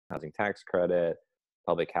housing tax credit,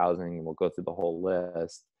 public housing, we'll go through the whole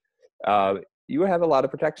list. You have a lot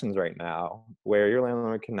of protections right now where your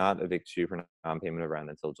landlord cannot evict you for non-payment of rent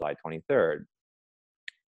until July 23rd.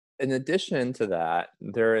 In addition to that,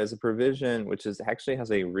 there is a provision which is actually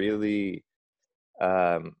has a really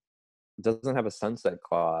um, doesn't have a sunset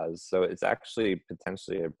clause, so it's actually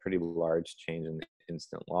potentially a pretty large change in the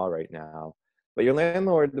instant law right now. But your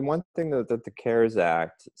landlord, the one thing that the CARES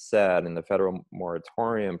Act said and the federal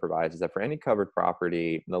moratorium provides is that for any covered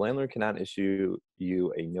property, the landlord cannot issue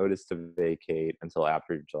you a notice to vacate until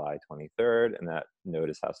after July 23rd, and that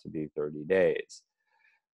notice has to be 30 days.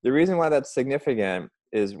 The reason why that's significant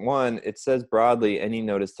is, one, it says broadly any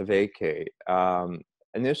notice to vacate.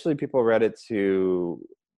 Initially, people read it to,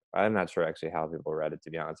 I'm not sure actually how people read it,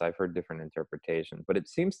 to be honest. I've heard different interpretations, but it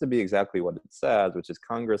seems to be exactly what it says, which is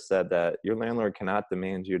Congress said that your landlord cannot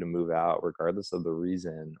demand you to move out regardless of the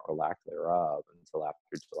reason or lack thereof until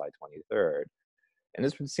after July 23rd. And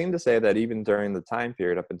this would seem to say that even during the time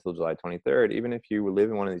period up until July 23rd, even if you live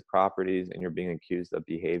in one of these properties and you're being accused of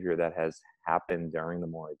behavior that has happened during the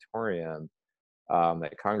moratorium,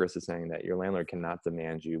 that Congress is saying that your landlord cannot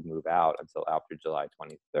demand you move out until after July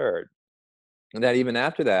 23rd. And that even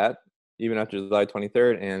after that, even after July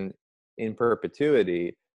 23rd and in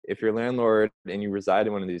perpetuity, if your landlord and you reside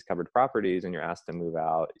in one of these covered properties and you're asked to move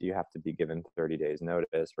out, you have to be given 30 days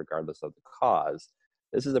notice regardless of the cause.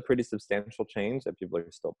 This is a pretty substantial change that people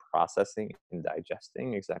are still processing and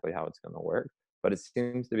digesting exactly how it's going to work. But it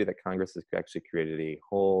seems to be that Congress has actually created a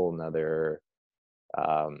whole nother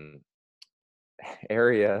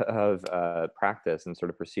area of practice and sort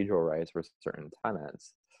of procedural rights for certain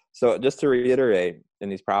tenants. So just to reiterate, in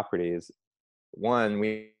these properties, one,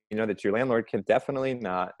 we know that your landlord can definitely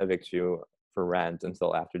not evict you for rent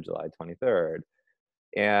until after July 23rd.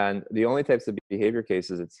 And the only types of behavior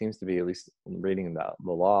cases, it seems to be, at least reading the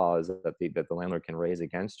law, is that the landlord can raise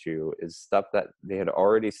against you is stuff that they had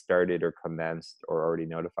already started or commenced or already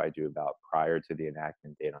notified you about prior to the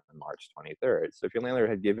enactment date on March 23rd. So if your landlord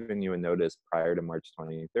had given you a notice prior to March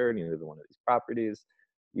 23rd, you live in one of these properties,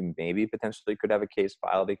 you maybe potentially could have a case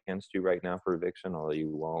filed against you right now for eviction, although you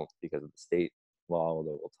won't because of the state law,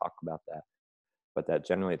 although we'll talk about that. But that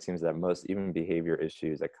generally, it seems that most even behavior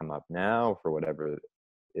issues that come up now, for whatever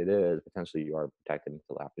it is, potentially you are protected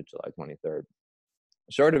until after July 23rd.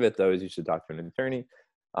 Short of it, though, is you should talk to an attorney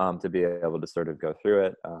to be able to sort of go through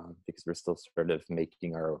it, because we're still sort of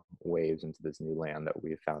making our waves into this new land that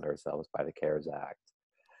we found ourselves by the CARES Act.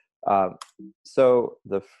 So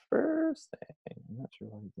the first thing, I'm not sure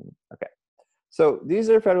why I didn't. Okay. So these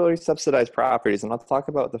are federally subsidized properties, and I'll talk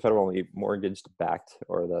about the federally mortgage-backed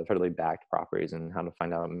or the federally backed properties and how to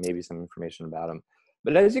find out maybe some information about them.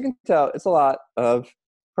 But as you can tell, it's a lot of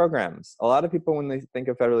programs. A lot of people, when they think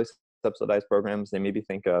of federally subsidized programs, they maybe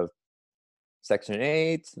think of Section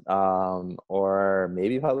 8, or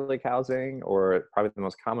maybe public housing, or probably the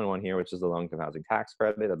most common one here, which is the low-income housing tax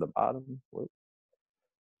credit at the bottom.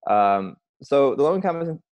 So the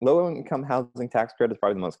low-income housing tax credit is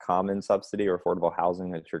probably the most common subsidy or affordable housing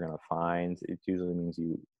that you're going to find. It usually means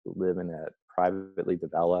you live in a privately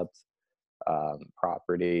developed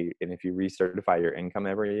property, and if you recertify your income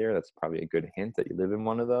every year, that's probably a good hint that you live in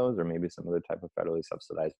one of those, or maybe some other type of federally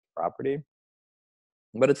subsidized property.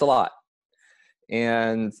 But it's a lot.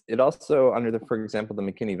 And it also, under for example, the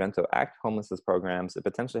McKinney-Vento Act homelessness programs, it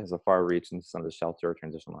potentially has a far reach into some of the shelter or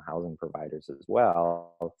transitional housing providers as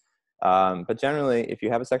well. But generally, if you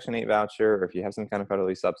have a Section 8 voucher, or if you have some kind of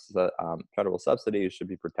federal subsidy, you should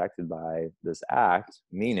be protected by this act,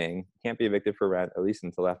 meaning you can't be evicted for rent at least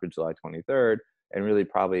until after July 23rd, and really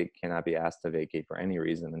probably cannot be asked to vacate for any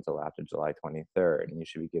reason until after July 23rd, and you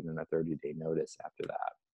should be given a 30-day notice after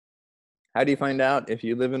that. How do you find out if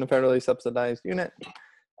you live in a federally subsidized unit?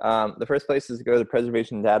 The first place is to go to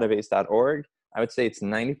preservationdatabase.org. I would say it's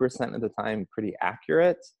 90% of the time pretty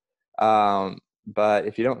accurate. But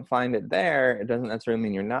if you don't find it there, it doesn't necessarily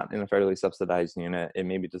mean you're not in a federally subsidized unit. It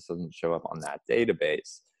maybe just doesn't show up on that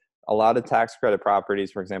database. A lot of tax credit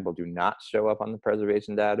properties, for example, do not show up on the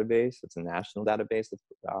preservation database. It's a national database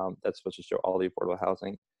that's supposed to show all the affordable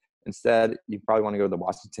housing. Instead, you probably want to go to the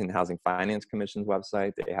Washington Housing Finance Commission's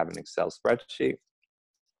website. They have an Excel spreadsheet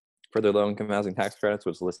for their low-income housing tax credits,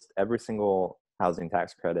 which lists every single housing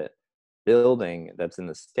tax credit building that's in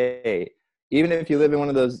the state. Even if you live in one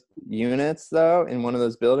of those units, though, in one of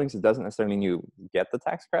those buildings, it doesn't necessarily mean you get the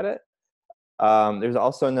tax credit. There's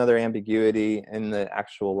also another ambiguity in the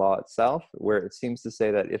actual law itself, where it seems to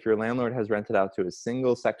say that if your landlord has rented out to a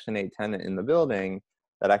single Section 8 tenant in the building,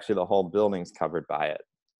 that actually the whole building's covered by it.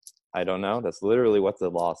 I don't know. That's literally what the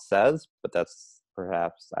law says, but that's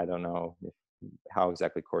perhaps, I don't know if how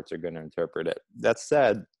exactly courts are going to interpret it. That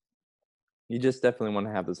said, you just definitely want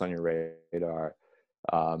to have this on your radar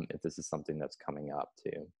if this is something that's coming up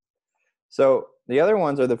too. So the other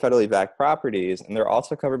ones are the federally backed properties, and they're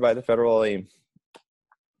also covered by the the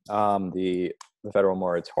federal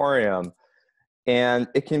moratorium. And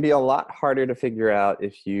it can be a lot harder to figure out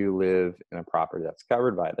if you live in a property that's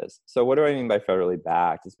covered by this. So what do I mean by federally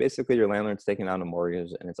backed? It's basically your landlord's taking out a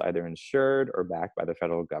mortgage and it's either insured or backed by the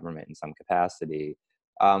federal government in some capacity.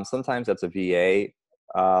 Sometimes that's a VA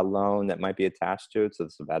loan that might be attached to it. So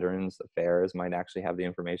the Veterans Affairs might actually have the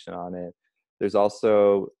information on it. There's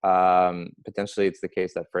also potentially it's the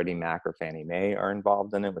case that Freddie Mac or Fannie Mae are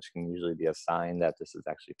involved in it, which can usually be a sign that this is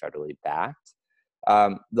actually federally backed.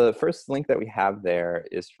 The first link that we have there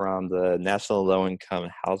is from the National Low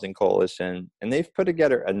Income Housing Coalition, and they've put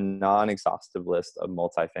together a non-exhaustive list of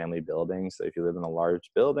multifamily buildings. So if you live in a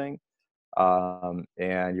large building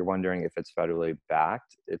and you're wondering if it's federally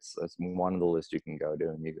backed, it's one of the lists you can go to,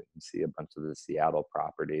 and you can see a bunch of the Seattle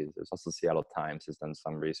properties. There's also Seattle Times has done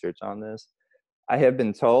some research on this. I have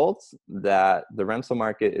been told that the rental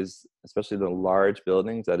market is, especially the large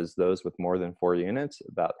buildings, that is those with more than 4 units,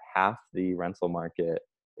 about half the rental market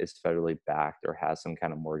is federally backed or has some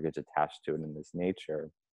kind of mortgage attached to it in this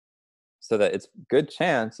nature. So that it's good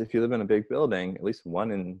chance if you live in a big building, at least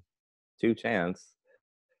 1 in 2 chance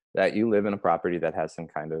that you live in a property that has some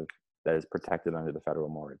kind of, that is protected under the federal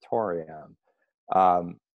moratorium.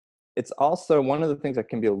 Um, It's also one of the things that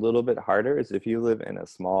can be a little bit harder is if you live in a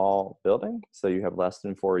small building, so you have less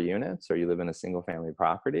than 4 units, or you live in a single family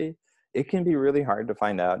property, it can be really hard to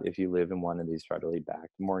find out if you live in one of these federally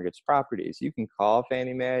backed mortgage properties. You can call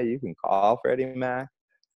Fannie Mae, you can call Freddie Mac.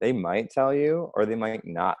 They might tell you, or they might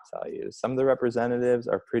not tell you. Some of the representatives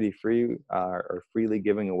are pretty free, or freely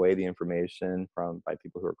giving away the information by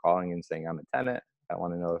people who are calling and saying, I'm a tenant, I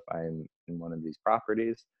want to know if I'm in one of these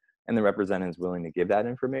properties. And the representative is willing to give that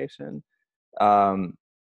information. Um,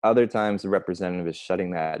 Other times, the representative is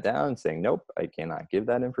shutting that down, saying, nope, I cannot give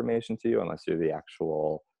that information to you unless you're the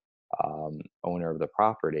actual owner of the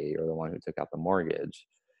property or the one who took out the mortgage.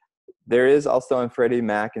 There is also on Freddie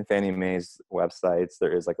Mac and Fannie Mae's websites,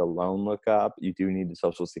 there is like a loan lookup. You do need the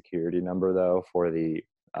social security number, though, for the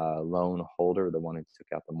loan holder, the one who took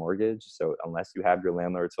out the mortgage. So unless you have your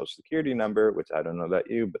landlord's social security number, which I don't know about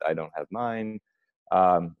you, but I don't have mine.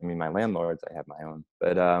 I mean, my landlords, I have my own,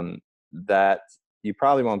 but that you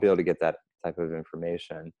probably won't be able to get that type of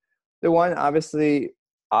information. The one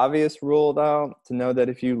obvious rule, though, to know that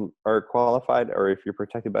if you are qualified or if you're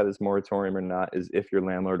protected by this moratorium or not, is if your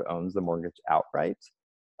landlord owns the mortgage outright.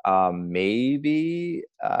 Maybe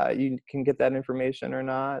you can get that information or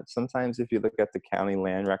not. Sometimes if you look at the county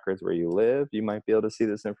land records where you live, you might be able to see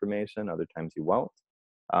this information. Other times you won't.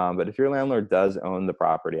 But if your landlord does own the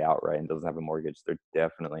property outright and doesn't have a mortgage, they're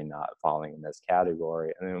definitely not falling in this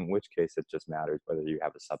category. And in which case, it just matters whether you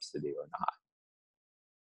have a subsidy or not.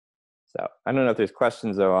 So I don't know if there's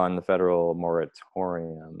questions, though, on the federal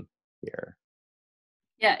moratorium here.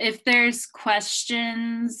 Yeah, if there's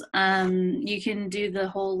questions, you can do the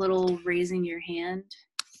whole little raising your hand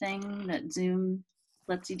thing that Zoom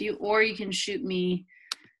lets you do, or you can shoot me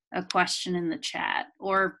a question in the chat,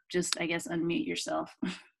 or just, I guess, unmute yourself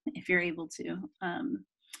if you're able to.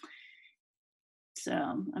 So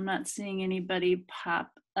I'm not seeing anybody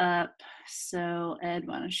pop up. So Ed,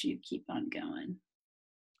 why don't you keep on going?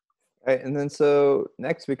 All right, and then so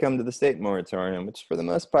next we come to the state moratorium, which for the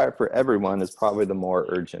most part for everyone is probably the more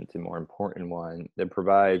urgent and more important one that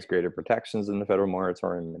provides greater protections than the federal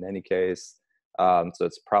moratorium in any case. So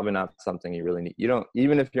it's probably not something you really need. You don't,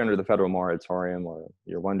 even if you're under the federal moratorium or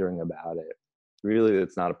you're wondering about it, really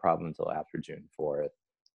it's not a problem until after June 4th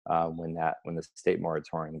when the state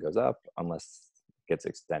moratorium goes up, unless it gets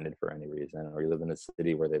extended for any reason, or you live in a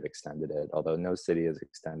city where they've extended it, although no city has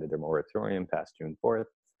extended their moratorium past June 4th.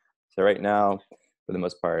 So right now, for the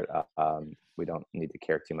most part, we don't need to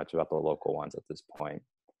care too much about the local ones at this point.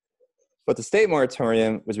 But the state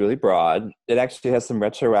moratorium was really broad. It actually has some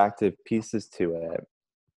retroactive pieces to it.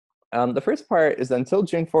 The first part is that until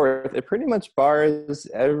June 4th, it pretty much bars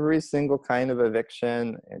every single kind of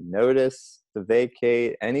eviction and notice to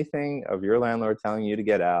vacate, anything of your landlord telling you to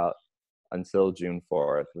get out until June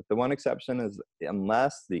 4th. With the one exception is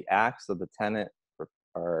unless the acts of the tenant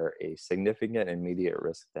are a significant immediate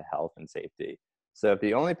risk to health and safety. So if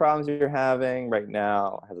the only problems you're having right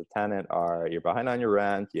now as a tenant are you're behind on your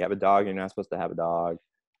rent, you have a dog, you're not supposed to have a dog,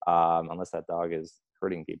 unless that dog is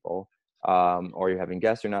hurting people, or you're having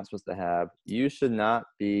guests you're not supposed to have, you should not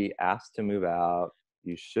be asked to move out.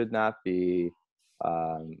 You should not be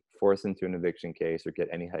force into an eviction case or get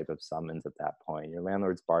any type of summons at that point. Your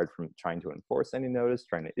landlord's barred from trying to enforce any notice,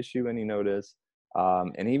 trying to issue any notice.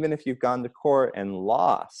 And even if you've gone to court and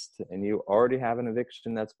lost and you already have an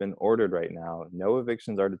eviction that's been ordered right now, no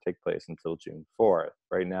evictions are to take place until June 4th.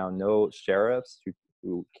 Right now, no sheriffs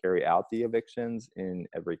who carry out the evictions in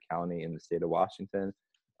every county in the state of Washington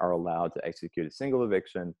are allowed to execute a single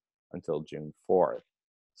eviction until June 4th.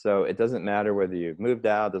 So it doesn't matter whether you've moved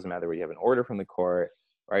out, doesn't matter whether you have an order from the court.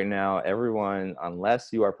 Right now, everyone, unless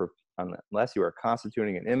you are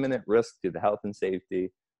constituting an imminent risk to the health and safety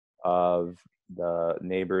of the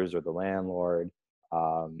neighbors or the landlord,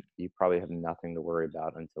 you probably have nothing to worry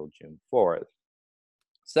about until June 4th.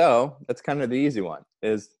 So that's kind of the easy one.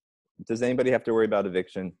 Does anybody have to worry about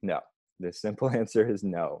eviction? No. The simple answer is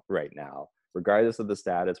no right now. Regardless of the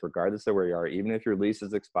status, regardless of where you are, even if your lease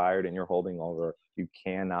is expired and you're holding over, you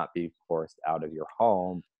cannot be forced out of your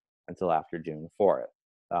home until after June 4th.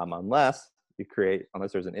 Unless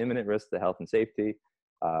there's an imminent risk to health and safety.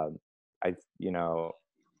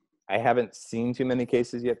 I haven't seen too many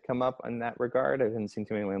cases yet come up in that regard. I haven't seen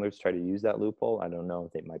too many landlords try to use that loophole. I don't know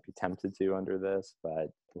if they might be tempted to under this,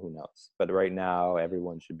 but who knows? But right now,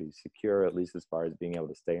 everyone should be secure, at least as far as being able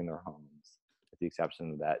to stay in their homes, with the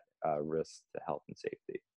exception of that risk to health and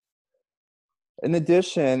safety. In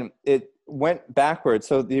addition, it went backwards.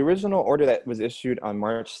 So the original order that was issued on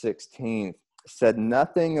March 16th said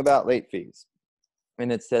nothing about late fees.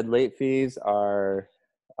 And it said late fees are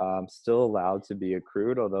still allowed to be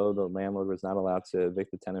accrued, although the landlord was not allowed to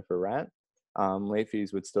evict the tenant for rent. Late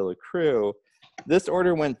fees would still accrue. This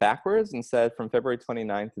order went backwards and said from February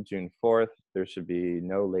 29th to June 4th, there should be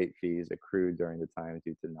no late fees accrued during the time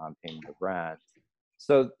due to non-payment of rent.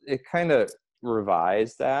 So it kind of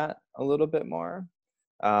revised that a little bit more.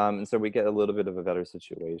 And so we get a little bit of a better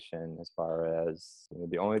situation as far as,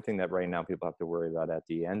 the only thing that right now people have to worry about at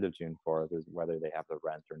the end of June 4th is whether they have the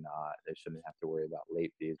rent or not. They shouldn't have to worry about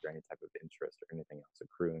late fees or any type of interest or anything else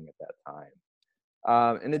accruing at that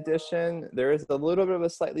time. In addition, there is a little bit of a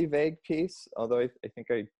slightly vague piece, although I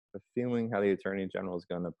think I have a feeling how the Attorney General is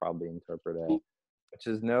going to probably interpret it, which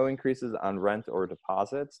is no increases on rent or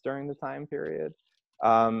deposits during the time period.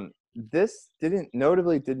 This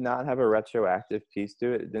notably did not have a retroactive piece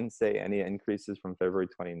to it. It didn't say any increases from February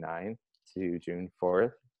 29th to June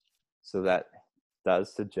 4th. So that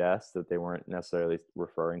does suggest that they weren't necessarily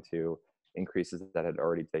referring to increases that had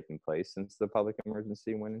already taken place since the public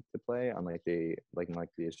emergency went into play, unlike the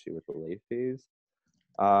issue with the late fees.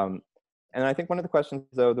 And I think one of the questions,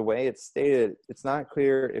 though, the way it's stated, it's not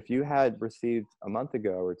clear if you had received a month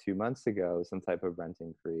ago or 2 months ago some type of rent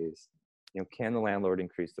increase, can the landlord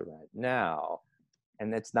increase the rent now?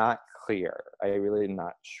 And it's not clear. I really am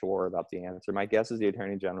not sure about the answer. My guess is the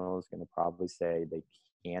Attorney General is going to probably say the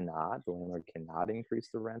landlord cannot increase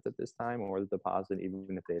the rent at this time or the deposit, even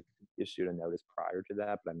if they've issued a notice prior to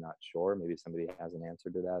that, but I'm not sure. Maybe somebody has an answer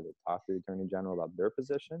to that. They talk to the Attorney General about their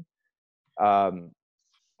position.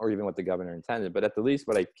 Or even what the governor intended. But at the least,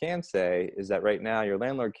 what I can say is that right now, your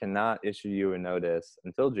landlord cannot issue you a notice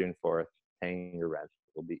until June 4th paying your rent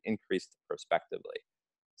will be increased prospectively.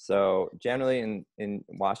 So generally in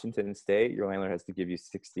Washington state, your landlord has to give you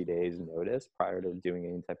 60 days notice prior to doing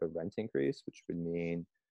any type of rent increase, which would mean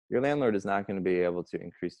your landlord is not going to be able to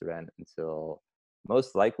increase the rent until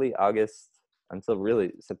most likely until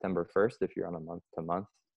really September 1st if you're on a month-to-month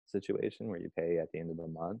situation where you pay at the end of the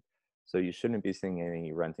month. So you shouldn't be seeing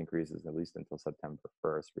any rent increases at least until September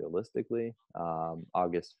 1st, realistically.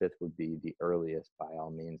 August 5th would be the earliest, by all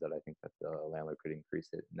means, that I think that the landlord could increase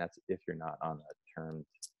it. And that's if you're not on a term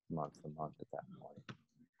month-to-month at that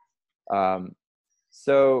point.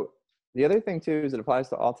 So the other thing, too, is it applies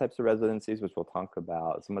to all types of residencies, which we'll talk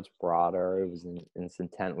about. It's much broader. It was its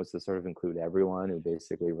intent was to sort of include everyone who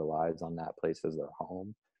basically relies on that place as their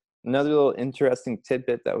home. Another little interesting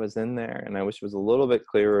tidbit that was in there, and I wish it was a little bit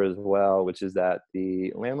clearer as well, which is that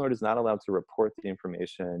the landlord is not allowed to report the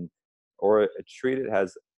information or treat it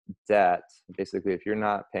as debt. Basically, if you're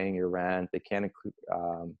not paying your rent, they can't include,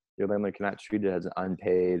 your landlord cannot treat it as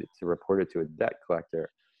unpaid to report it to a debt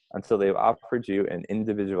collector until they've offered you an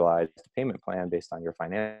individualized payment plan based on your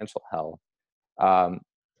financial health.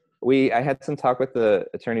 I had some talk with the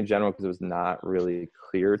Attorney General because it was not really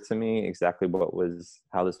clear to me exactly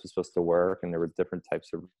how this was supposed to work, and there were different types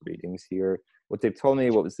of readings here. What they've told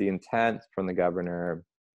me, what was the intent from the governor,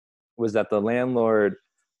 was that the landlord,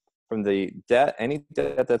 from the debt, any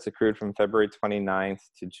debt that's accrued from February 29th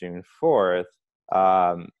to June 4th,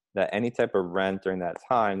 that any type of rent during that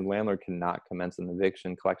time, the landlord cannot commence an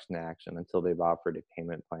eviction collection action until they've offered a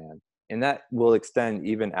payment plan. And that will extend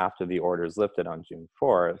even after the order is lifted on June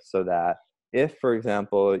 4th, so that If, for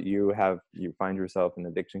example, you find yourself in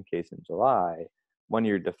an eviction case in July, one of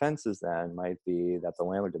your defenses then might be that the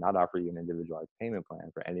landlord did not offer you an individualized payment plan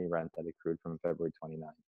for any rent that accrued from February 29th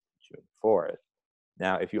to June 4th.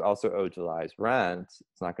 Now, if you also owe July's rent,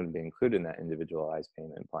 it's not going to be included in that individualized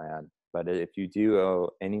payment plan. But if you do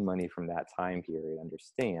owe any money from that time period,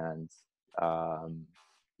 understand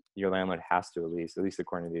your landlord has to at least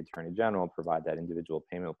according to the Attorney General, provide that individual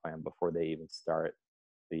payment plan before they even start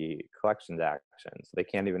the collections action. So they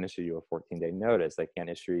can't even issue you a 14-day notice. They can't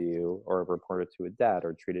issue you or report it to a debt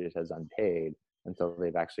or treat it as unpaid until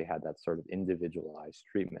they've actually had that sort of individualized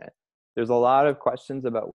treatment. There's a lot of questions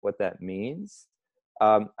about what that means.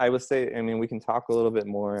 I would say, I mean, we can talk a little bit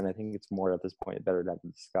more, and I think it's more at this point better to have the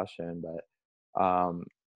discussion, but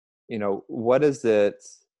what is it?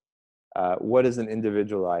 What is an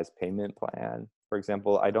individualized payment plan? For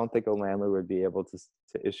example, I don't think a landlord would be able to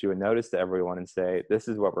issue a notice to everyone and say, this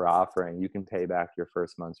is what we're offering. You can pay back your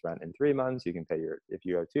first month's rent in 3 months. You can pay if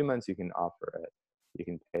you owe 2 months, you can offer it. You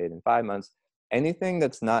can pay it in 5 months. Anything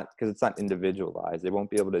that's not, because it's not individualized, they won't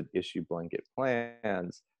be able to issue blanket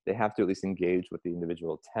plans. They have to at least engage with the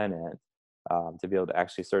individual tenant to be able to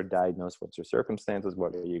actually sort of diagnose what's your circumstances,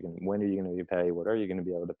 when are you going to be paid, what are you going to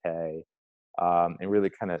be able to pay, and really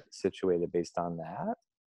kind of situate it based on that.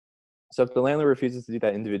 So if the landlord refuses to do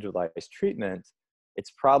that individualized treatment,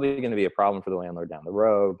 it's probably going to be a problem for the landlord down the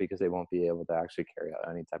road because they won't be able to actually carry out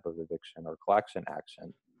any type of eviction or collection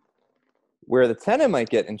action. Where the tenant might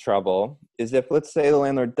get in trouble is if, let's say, the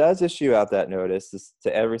landlord does issue out that notice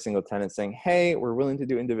to every single tenant saying, hey, we're willing to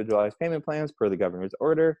do individualized payment plans per the governor's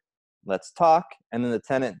order. Let's talk. And then the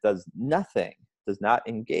tenant does nothing, does not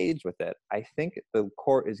engage with it. I think the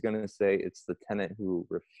court is going to say it's the tenant who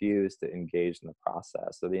refused to engage in the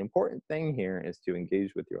process. So the important thing here is to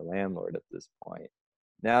engage with your landlord at this point.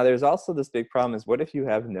 Now, there's also this big problem is, what if you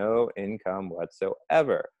have no income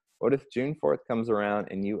whatsoever? What if June 4th comes around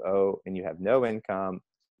and you have no income,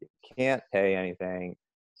 you can't pay anything?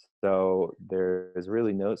 So there's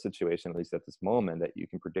really no situation, at least at this moment, that you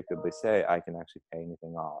can predictably say, I can actually pay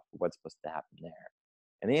anything off. What's supposed to happen there?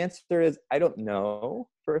 And the answer is, I don't know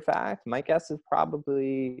for a fact. My guess is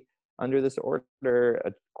probably under this order,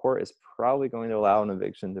 a court is probably going to allow an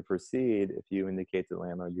eviction to proceed if you indicate to the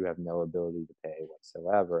landlord you have no ability to pay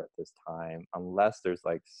whatsoever at this time, unless there's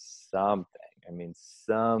like something,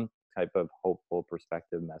 some type of hopeful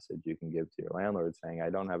perspective message you can give to your landlord saying, I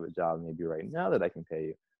don't have a job maybe right now that I can pay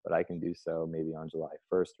you, but I can do so maybe on July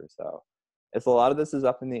 1st or so. It's a lot of this is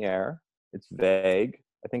up in the air. It's vague.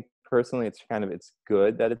 I think personally, it's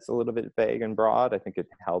good that it's a little bit vague and broad. I think it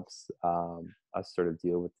helps us sort of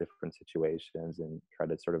deal with different situations and try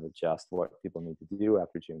to sort of adjust what people need to do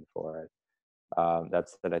after June 4th. That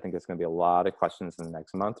said, I think there's going to be a lot of questions in the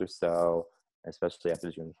next month or so, especially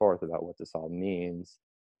after June 4th, about what this all means.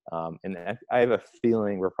 And I have a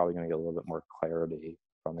feeling we're probably going to get a little bit more clarity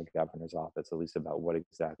from the governor's office, at least about what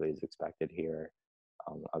exactly is expected here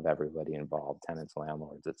of everybody involved, tenants,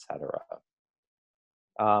 landlords, etc.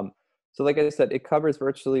 So like I said, it covers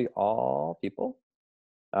virtually all people,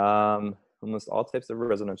 almost all types of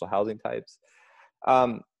residential housing types.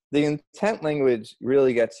 The intent language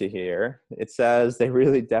really gets you here. It says they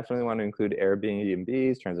really definitely want to include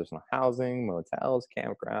Airbnbs, transitional housing, motels,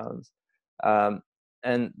 campgrounds.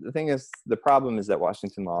 And the thing is, the problem is that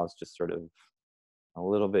Washington law is just sort of a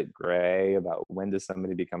little bit gray about when does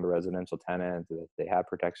somebody become a residential tenant, if they have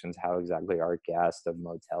protections, how exactly are guests of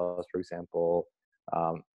motels, for example.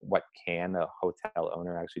 What can a hotel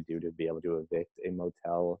owner actually do to be able to evict a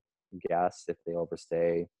motel guest if they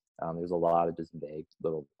overstay? There's a lot of just vague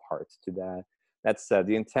little parts to that. That said,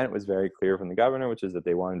 the intent was very clear from the governor, which is that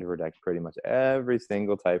they wanted to protect pretty much every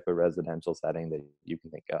single type of residential setting that you can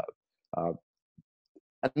think of.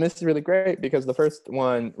 And this is really great because the first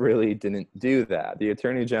one really didn't do that. The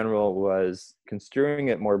Attorney General was construing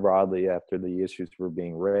it more broadly after the issues were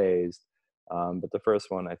being raised. But the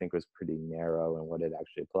first one, I think, was pretty narrow in what it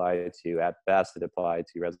actually applied to. At best, it applied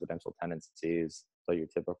to residential tenancies, so your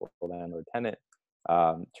typical landlord-tenant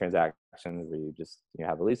transactions where you just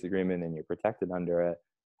have a lease agreement and you're protected under it.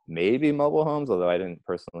 Maybe mobile homes, although I didn't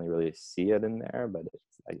personally really see it in there, but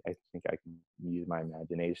I think I can use my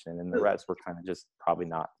imagination, and the rest were kind of just probably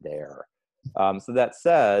not there. So that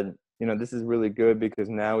said, this is really good because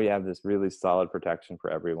now we have this really solid protection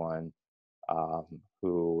for everyone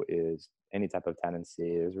who is any type of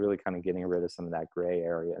tenancy. Is really kind of getting rid of some of that gray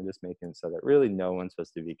area and just making it so that really no one's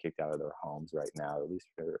supposed to be kicked out of their homes right now, at least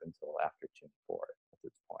until after June 4th at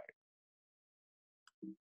this point.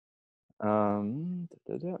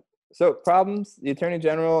 So problems, the Attorney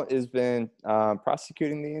General has been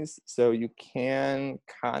prosecuting these, so you can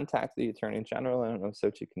contact the Attorney General. I don't know if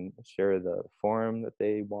Sochi can share the form that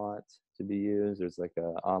they want to be used. There's like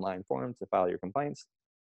an online form to file your complaints.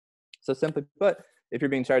 So simply put, if you're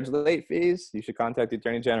being charged late fees, you should contact the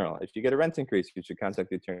Attorney General. If you get a rent increase, you should contact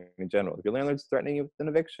the Attorney General. If your landlord's threatening you with an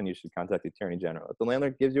eviction, you should contact the Attorney General. If the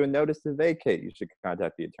landlord gives you a notice to vacate, you should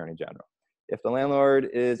contact the Attorney General. If the landlord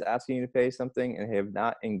is asking you to pay something and have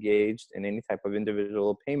not engaged in any type of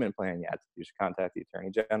individual payment plan yet, you should contact the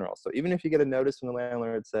Attorney General. So even if you get a notice from the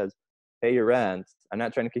landlord that says, pay your rent, I'm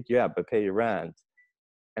not trying to kick you out, but pay your rent,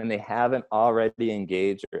 and they haven't already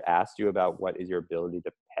engaged or asked you about what is your ability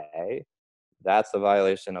to pay, that's a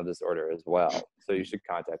violation of this order as well. So you should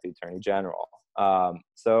contact the Attorney General.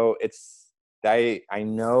 So I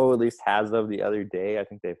know at least as of the other day, I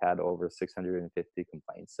think they've had over 650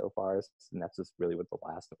 complaints so far, and that's just really with the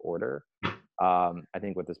last order. I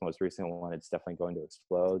think with this most recent one, it's definitely going to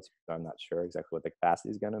explode. So I'm not sure exactly what the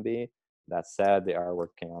capacity is going to be. That said, they are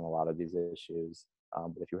working on a lot of these issues.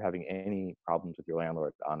 But if you're having any problems with your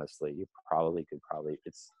landlord, honestly, you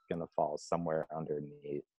it's going to fall somewhere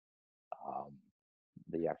underneath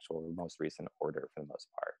the actual most recent order for the most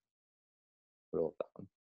part. Rule of thumb.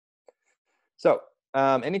 So,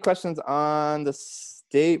 any questions on the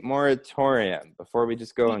state moratorium before we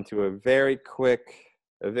just go into a very quick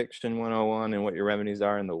eviction 101 and what your remedies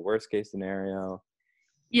are in the worst case scenario?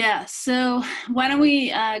 Yeah, so why don't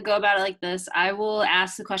we go about it like this? I will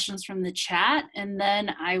ask the questions from the chat, and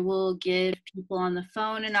then I will give people on the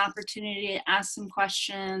phone an opportunity to ask some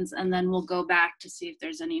questions, and then we'll go back to see if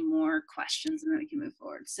there's any more questions, and then we can move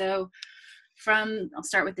forward. So I'll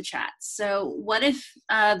start with the chat. So what if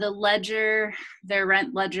their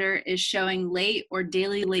rent ledger is showing late or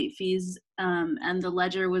daily late fees, and the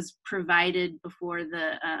ledger was provided before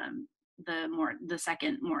the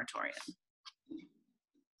second moratorium?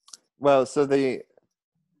 Well, so they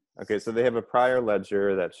have a prior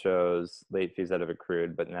ledger that shows late fees that have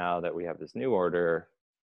accrued, but now that we have this new order,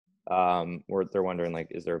 they're wondering, like,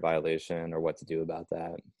 is there a violation or what to do about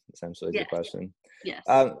that, essentially is the question. Yes.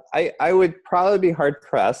 I would probably be hard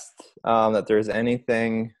pressed that there's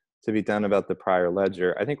anything to be done about the prior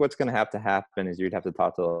ledger. I think what's going to happen is you'd have to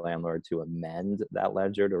talk to the landlord to amend that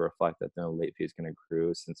ledger to reflect that no late fees can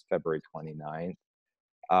accrue since February 29th.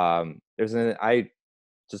 I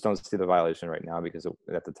just don't see the violation right now because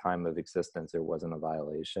at the time of existence, it wasn't a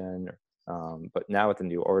violation. But now with the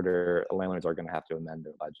new order, landlords are going to have to amend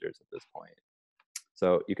their ledgers at this point.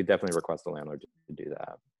 So you could definitely request the landlord to do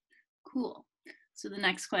that. Cool. So the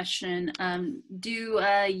next question, do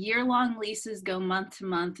year-long leases go month to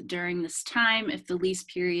month during this time if the lease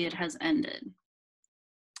period has ended?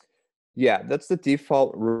 Yeah, that's the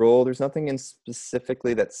default rule. There's nothing in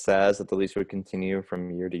specifically that says that the lease would continue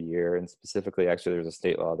from year to year. And specifically, actually, there's a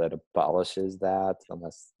state law that abolishes that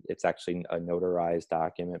unless it's actually a notarized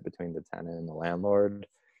document between the tenant and the landlord.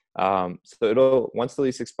 So once the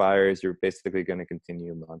lease expires, you're basically going to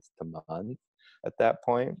continue month to month at that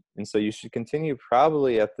point. And so you should continue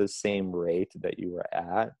probably at the same rate that you were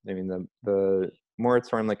at. I mean, the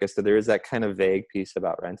moratorium, like I said, there is that kind of vague piece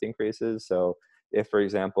about rent increases. So if, for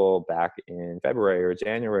example, back in February or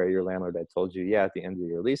January, your landlord had told you, yeah, at the end of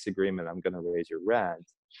your lease agreement, I'm going to raise your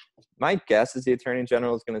rent. My guess is the Attorney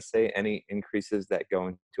General is going to say any increases that go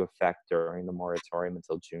into effect during the moratorium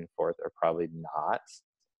until June 4th are probably not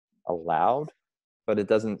allowed, but it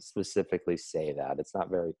doesn't specifically say that. It's not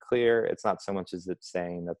very clear. It's not so much as it's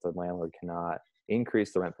saying that the landlord cannot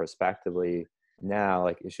increase the rent prospectively now,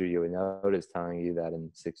 like issue you a notice telling you that in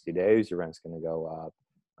 60 days your rent's going to go up.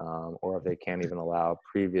 Or if they can't even allow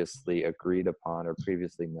previously agreed upon or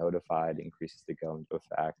previously notified increases to go into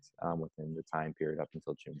effect within the time period up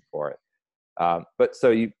until June 4th. But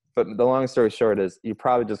the long story short is you're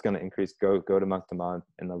probably just going to increase, go to month,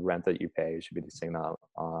 and the rent that you pay should be the same amount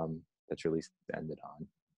that your lease ended on.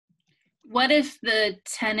 What if the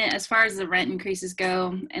tenant, as far as the rent increases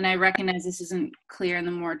go, and I recognize this isn't clear in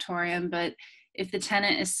the moratorium, but if the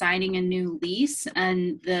tenant is signing a new lease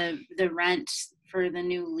and the rent for the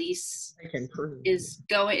new lease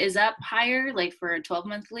is up higher, like for a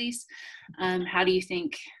 12-month lease, how do you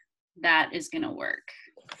think that is going to work?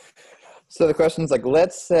 So the question is, like,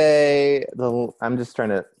 let's say I'm just trying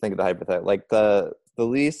to think of the hypothetical, like the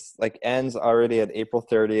lease like ends already at April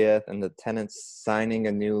 30th and the tenant's signing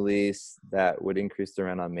a new lease that would increase the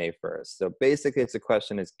rent on May 1st. So basically it's a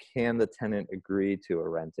question is, can the tenant agree to a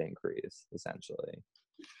rent increase essentially?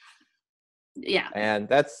 Yeah.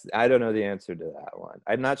 And I don't know the answer to that one.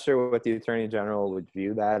 I'm not sure what the Attorney General would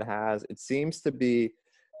view that as. It seems to be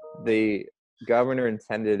the governor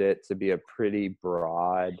intended it to be a pretty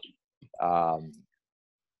broad um,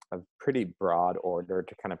 a pretty broad order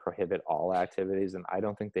to kind of prohibit all activities, and I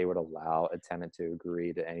don't think they would allow a tenant to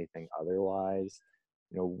agree to anything otherwise.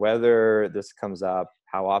 You know, whether this comes up,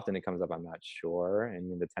 how often it comes up, I'm not sure. I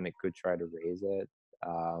mean, the tenant could try to raise it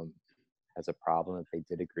um, as a problem if they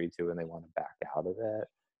did agree to and they want to back out of it.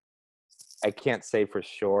 I can't say for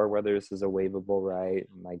sure whether this is a waivable right.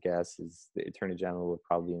 My guess is the attorney general would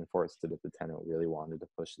probably enforce it if the tenant really wanted to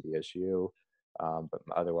push the issue. But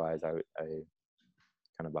otherwise, I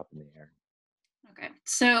kind of up in the air. Okay.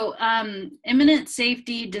 So imminent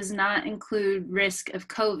safety does not include risk of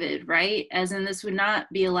COVID, right? As in, this would not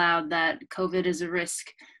be allowed that COVID is a risk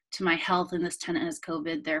to my health and this tenant has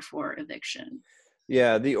COVID, therefore eviction.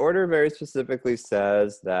 Yeah, the order very specifically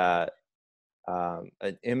says that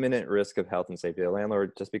an imminent risk of health and safety. The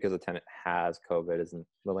landlord, just because a tenant has COVID, isn't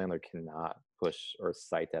the landlord cannot push or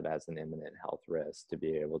cite that as an imminent health risk to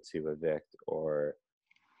be able to evict or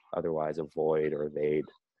otherwise avoid or evade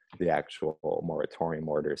the actual moratorium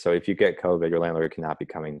order. So if you get COVID, your landlord cannot be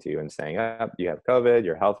coming to you and saying, oh, you have COVID,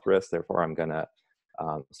 you're health risk, therefore I'm gonna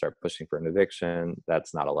start pushing for an eviction.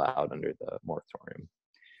 That's not allowed under the moratorium.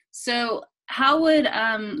 So how would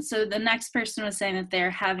so the next person was saying that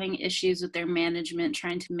they're having issues with their management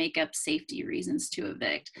trying to make up safety reasons to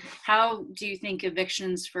evict. How do you think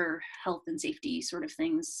evictions for health and safety sort of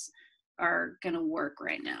things are going to work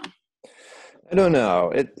right now? I don't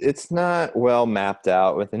know. It's not well mapped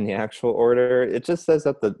out within the actual order. It just says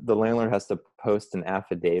that the landlord has to post an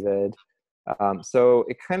affidavit. So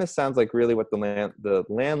it kind of sounds like really what the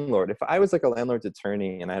landlord, if I was like a landlord's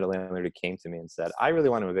attorney and I had a landlord who came to me and said, I really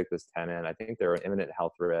want to evict this tenant. I think they're an imminent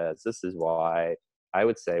health risk. This is why. I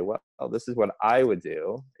would say, well, this is what I would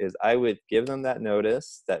do is I would give them that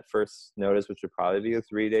notice, that first notice, which would probably be a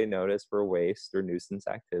 3-day notice for waste or nuisance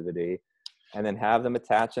activity, and then have them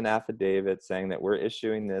attach an affidavit saying that we're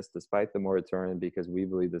issuing this despite the moratorium because we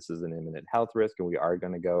believe this is an imminent health risk and we are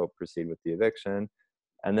going to go proceed with the eviction.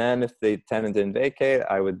 And then if the tenant didn't vacate,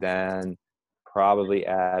 I would then probably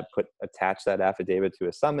attach that affidavit to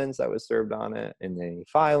a summons that was served on it, and any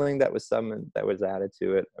filing that was summoned that was added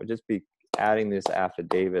to it. I would just be adding this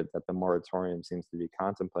affidavit that the moratorium seems to be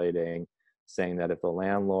contemplating, saying that if the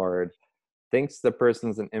landlord thinks the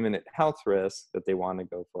person's an imminent health risk, that they want to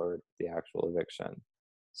go forward with the actual eviction.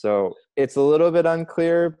 So it's a little bit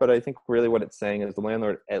unclear, but I think really what it's saying is the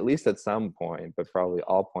landlord, at least at some point, but probably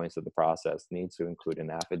all points of the process, needs to include an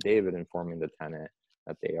affidavit informing the tenant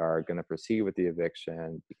that they are going to proceed with the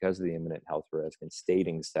eviction because of the imminent health risk, and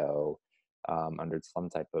stating so under some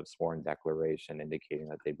type of sworn declaration indicating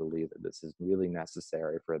that they believe that this is really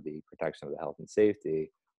necessary for the protection of the health and safety,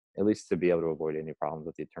 at least to be able to avoid any problems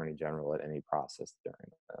with the attorney general at any process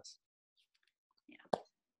during this. Yeah.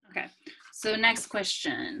 Okay. So next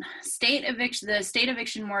question. The state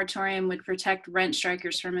eviction moratorium would protect rent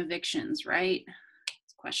strikers from evictions, right?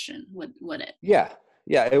 Question. Would it? Yeah,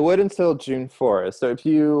 it would until June 4th. So if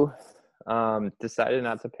you decided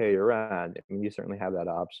not to pay your rent, I mean, you certainly have that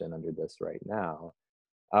option under this right now.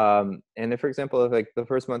 And if, for example, if like the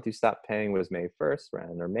first month you stopped paying was May 1st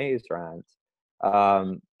rent or May's rent,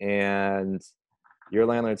 and your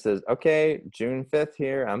landlord says, okay, June 5th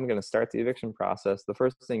here, I'm going to start the eviction process. The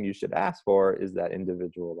first thing you should ask for is that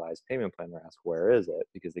individualized payment plan, or ask, where is it?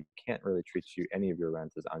 Because they can't really treat any of your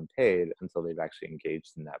rent as unpaid until they've actually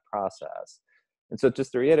engaged in that process. And so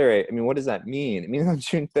just to reiterate, I mean, what does that mean? It means on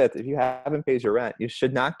June 5th, if you haven't paid your rent, you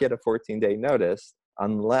should not get a 14-day notice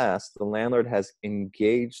unless the landlord has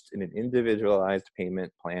engaged in an individualized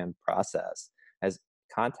payment plan process, has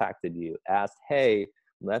contacted you, asked, hey,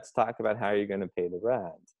 let's talk about how you're going to pay the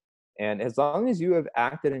rent. And as long as you have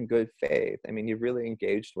acted in good faith, I mean, you've really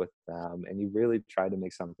engaged with them and you really tried to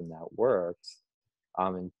make something that works,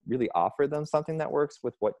 and really offer them something that works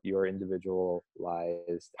with what your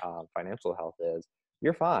individualized financial health is,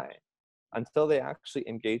 you're fine until they actually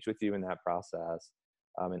engage with you in that process,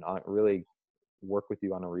 and really work with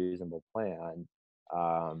you on a reasonable plan.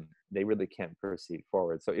 They really can't proceed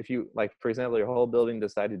forward. So if you, like, for example, your whole building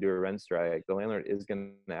decided to do a rent strike, the landlord is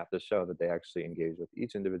going to have to show that they actually engage with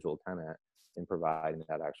each individual tenant in providing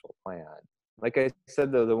that actual plan. Like I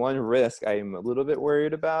said, though, the one risk I'm a little bit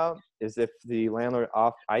worried about is if the landlord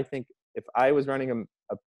I think if I was running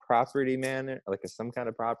a property manager, like some kind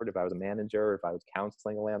of property, if I was a manager, if I was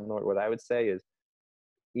counseling a landlord, what I would say is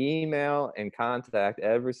email and contact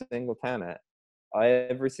every single tenant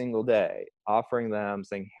every single day, offering them,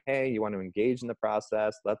 saying, hey, you want to engage in the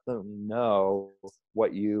process, let me know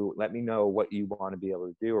what you want to be able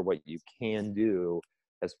to do or what you can do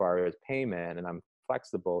as far as payment, and I'm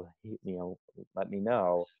flexible, let me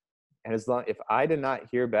know. And if I did not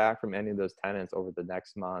hear back from any of those tenants over the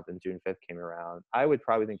next month and June 5th came around, I would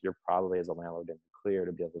probably think you're probably, as a landlord, in the clear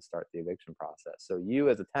to be able to start the eviction process. So you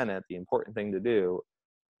as a tenant, the important thing to do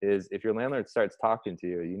is if your landlord starts talking to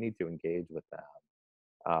you, you need to engage with them,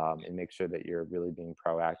 and make sure that you're really being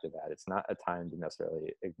proactive at it. It's not a time to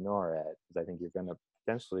necessarily ignore it, because I think you're going to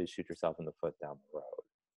potentially shoot yourself in the foot down the road.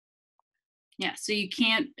 Yeah, so you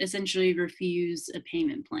can't essentially refuse a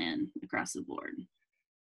payment plan across the board.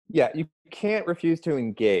 Yeah, you can't refuse to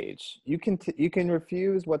engage. You can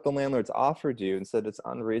refuse what the landlord's offered you and said it's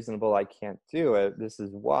unreasonable, I can't do it. This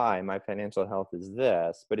is why my financial health is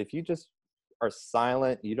this. But if you just are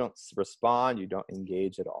silent, you don't respond, you don't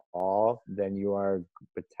engage at all, then you are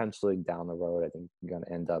potentially down the road, I think you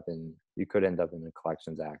could end up in a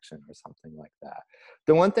collections action or something like that.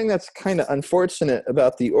 The one thing that's kind of unfortunate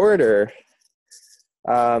about the order,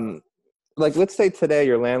 like let's say today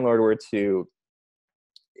your landlord were to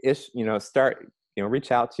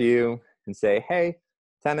reach out to you and say, hey,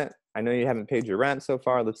 tenant, I know you haven't paid your rent so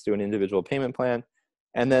far. Let's do an individual payment plan.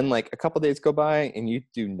 And then like a couple days go by and you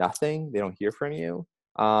do nothing. They don't hear from you.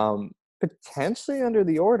 Potentially under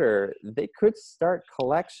the order, they could start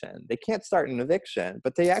collection. They can't start an eviction,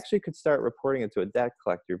 but they actually could start reporting it to a debt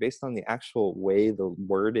collector based on the actual way the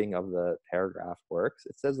wording of the paragraph works.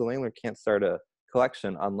 It says the landlord can't start a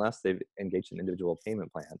collection unless they've engaged an individual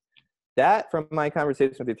payment plan. That, from my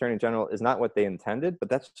conversation with the Attorney General, is not what they intended, but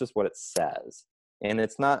that's just what it says. And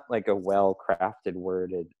it's not like a well-crafted,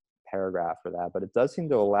 worded paragraph for that, but it does seem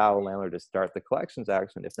to allow a landlord to start the collections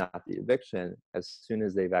action, if not the eviction, as soon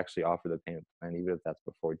as they've actually offered the payment plan, even if that's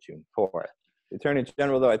before June 4th. The Attorney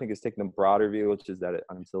General, though, I think is taking a broader view, which is that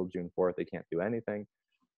until June 4th, they can't do anything.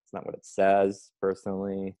 It's not what it says,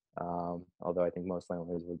 personally, although I think most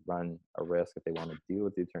landlords would run a risk if they want to deal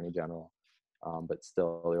with the Attorney General. But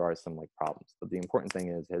still, there are some problems. But the important thing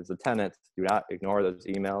is, as a tenant, do not ignore those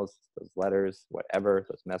emails, those letters, whatever,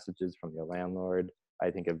 those messages from your landlord. I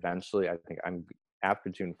think eventually, after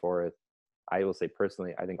June 4th, I will say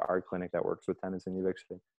personally, I think our clinic that works with tenants in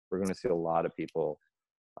eviction, we're going to see a lot of people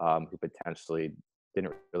who potentially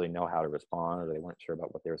didn't really know how to respond, or they weren't sure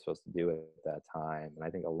about what they were supposed to do at that time. And I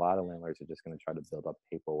think a lot of landlords are just going to try to build up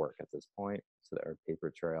paperwork at this point, so that, or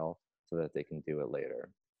paper trail, so that they can do it later.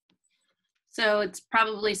 So it's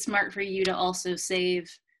probably smart for you to also save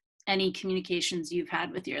any communications you've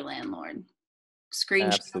had with your landlord.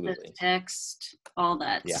 Screenshot of text, all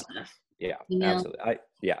that stuff. Yeah, email. Absolutely.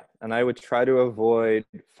 And I would try to avoid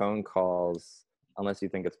phone calls unless you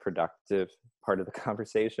think it's productive part of the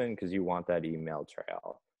conversation, because you want that email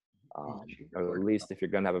trail. Or at least if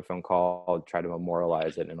you're going to have a phone call, try to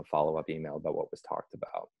memorialize it in a follow-up email about what was talked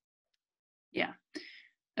about. Yeah.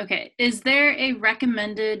 Okay. Is there a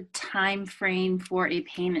recommended time frame for a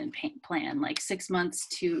payment plan, like 6 months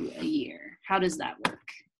to a year? How does that work?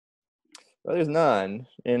 Well, there's none.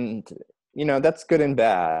 And, that's good and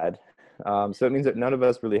bad. So it means that none of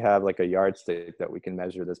us really have like a yardstick that we can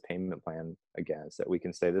measure this payment plan against, that we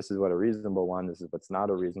can say, this is what a reasonable one, this is what's not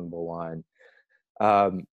a reasonable one.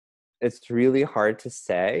 It's really hard to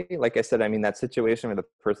say. Like I said, that situation where the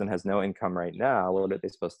person has no income right now, what are they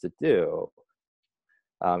supposed to do?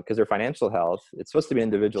 Because their financial health, it's supposed to be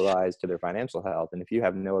individualized to their financial health. And if you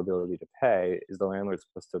have no ability to pay, is the landlord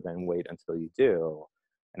supposed to then wait until you do?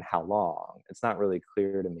 And how long? It's not really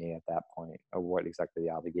clear to me at that point of what exactly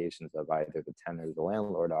the obligations of either the tenant or the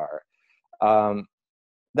landlord are.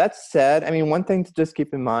 That said, one thing to just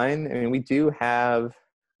keep in mind, we do have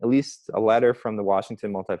at least a letter from the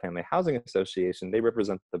Washington Multifamily Housing Association. They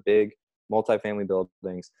represent the big multifamily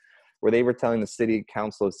buildings, where they were telling the City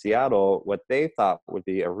Council of Seattle what they thought would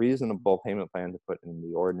be a reasonable payment plan to put in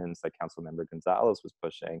the ordinance that Councilmember Gonzalez was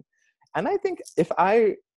pushing. And I think if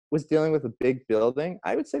I was dealing with a big building,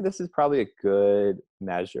 I would say this is probably a good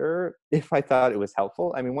measure if I thought it was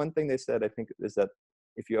helpful. One thing they said, I think, is that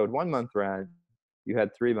if you owed 1 month rent, you had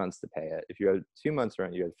 3 months to pay it. If you owed 2 months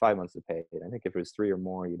rent, you had 5 months to pay it. I think if it was 3 or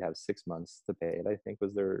more, you'd have 6 months to pay it, I think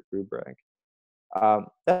was their rubric.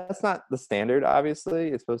 That's not the standard, obviously.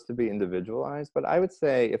 It's supposed to be individualized. But I would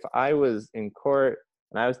say if I was in court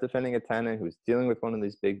and I was defending a tenant who was dealing with one of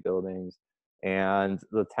these big buildings, and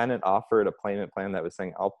the tenant offered a payment plan that was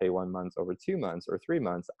saying, I'll pay 1 month over 2 months or 3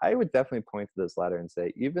 months, I would definitely point to this letter and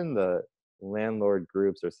say, even the landlord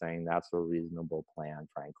groups are saying that's a reasonable plan,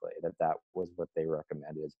 frankly, that was what they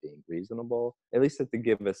recommended as being reasonable, at least to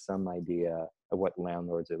give us some idea of what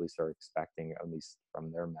landlords at least are expecting, at least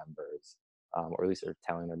from their members, or at least are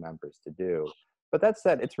telling their members to do. But that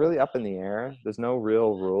said, it's really up in the air. There's no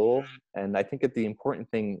real rule. And I think that the important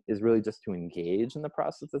thing is really just to engage in the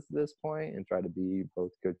process at this point and try to be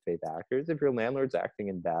both good faith actors. If your landlord's acting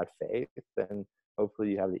in bad faith, then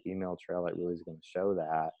hopefully you have the email trail that really is going to show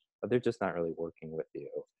that, but they're just not really working with you.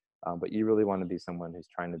 But you really want to be someone who's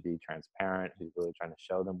trying to be transparent, who's really trying to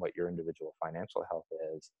show them what your individual financial health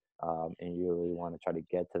is. And you really want to try to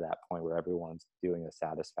get to that point where everyone's doing a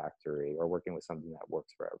satisfactory or working with something that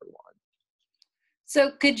works for everyone.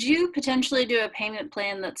 So could you potentially do a payment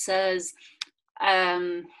plan that says,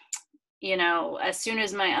 you know, as soon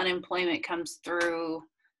as my unemployment comes through,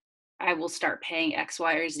 I will start paying X,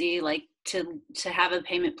 Y, or Z, like to have a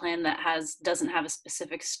payment plan that doesn't have a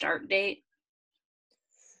specific start date?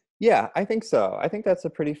 Yeah, I think so. I think that's a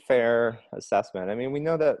pretty fair assessment. I mean, we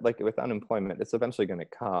know that like with unemployment, it's eventually going to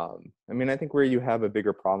come. I mean, I think where you have a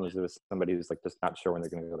bigger problem is with somebody who's like just not sure when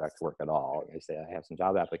they're going to go back to work at all. They say, I have some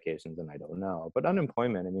job applications and I don't know. But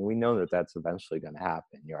unemployment, I mean, we know that that's eventually going to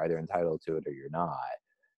happen. You're either entitled to it or you're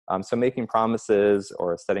not. So making promises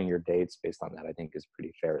or setting your dates based on that, I think is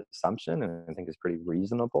pretty fair assumption, and I think is pretty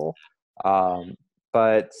reasonable.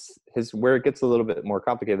 But where it gets a little bit more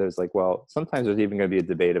complicated is like, well, sometimes there's even going to be a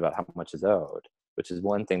debate about how much is owed, which is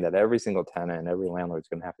one thing that every single tenant and every landlord is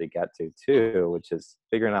going to have to get to too, which is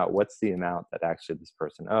figuring out what's the amount that actually this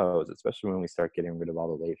person owes, especially when we start getting rid of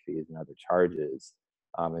all the late fees and other charges,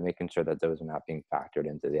 and making sure that those are not being factored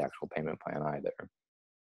into the actual payment plan either.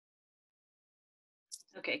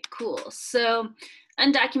 Okay, cool. So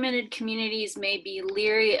undocumented communities may be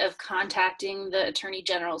leery of contacting the Attorney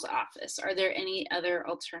General's office. Are there any other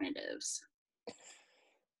alternatives?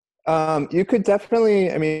 You could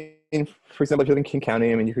definitely, I mean, for example, if you live in King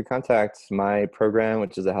County, I mean, you could contact my program,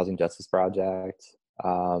 which is a housing justice project.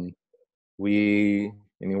 I mean,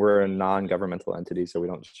 we're a non-governmental entity, so we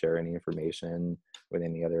don't share any information with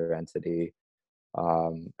any other entity,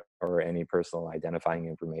 or any personal identifying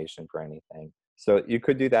information for anything. So you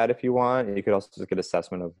could do that if you want. You could also just get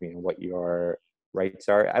assessment of what your rights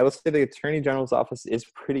are. I will say the Attorney General's office is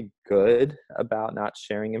pretty good about not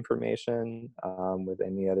sharing information with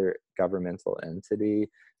any other governmental entity,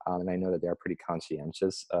 and I know that they are pretty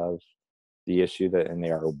conscientious of the issue and they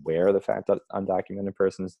are aware of the fact that undocumented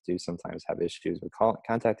persons do sometimes have issues with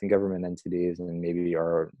contacting government entities and maybe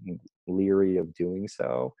are leery of doing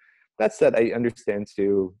so. That said, I understand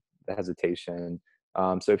too the hesitation.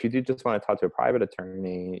 So if you do just want to talk to a private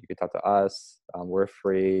attorney, you can talk to us. We're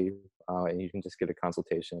free, and you can just get a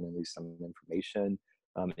consultation and leave some information.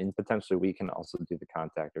 And potentially we can also do the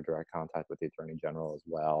contact or direct contact with the Attorney General as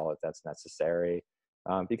well if that's necessary.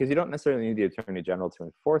 Because you don't necessarily need the Attorney General to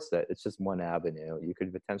enforce it. It's just one avenue. You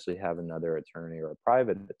could potentially have another attorney or a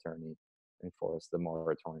private attorney enforce the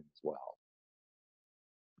moratorium as well.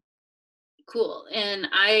 Cool. And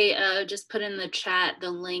I just put in the chat the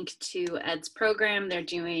link to Ed's program. They're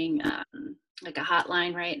doing like a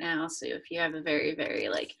hotline right now. So if you have a very, very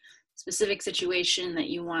like specific situation that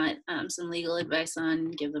you want some legal advice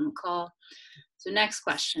on, give them a call. So next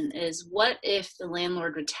question is, what if the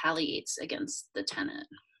landlord retaliates against the tenant?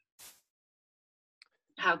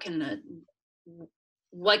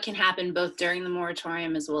 What can happen both during the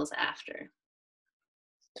moratorium as well as after?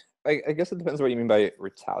 I guess it depends what you mean by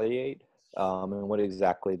retaliate, and what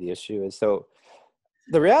exactly the issue is. So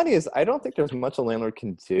the reality is I don't think there's much a landlord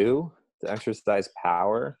can do to exercise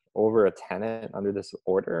power over a tenant under this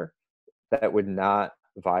order that would not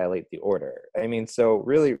violate the order. I mean, so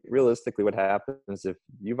really, realistically, what happens if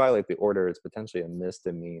you violate the order is potentially a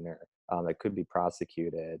misdemeanor that could be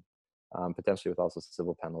prosecuted, potentially with also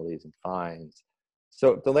civil penalties and fines.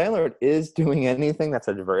 So if the landlord is doing anything that's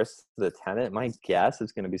adverse to the tenant, my guess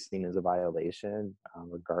is going to be seen as a violation,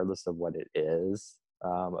 regardless of what it is,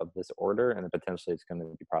 of this order, and then potentially it's going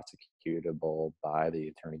to be prosecutable by the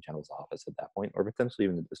Attorney General's office at that point, or potentially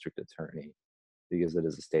even the district attorney, because it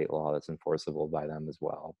is a state law that's enforceable by them as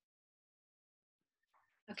well.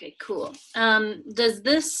 Okay, cool. Does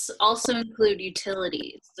this also include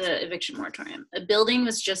utilities, the eviction moratorium? A building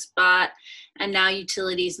was just bought and now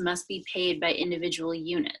utilities must be paid by individual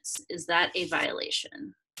units. Is that a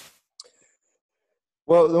violation?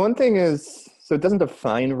 Well, the one thing is, so it doesn't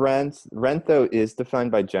define rent. Rent, though, is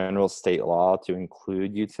defined by general state law to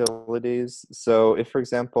include utilities. So if, for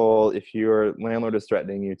example, if your landlord is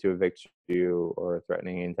threatening you to evict you or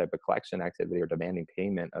threatening any type of collection activity or demanding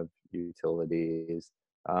payment of utilities,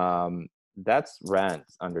 that's rent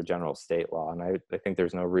under general state law. And I think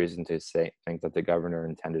there's no reason to think that the governor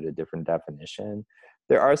intended a different definition.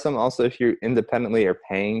 There are some also, if you independently are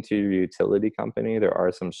paying to your utility company, there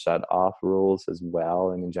are some shut off rules as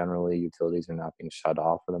well. I mean, generally utilities are not being shut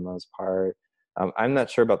off for the most part. I'm not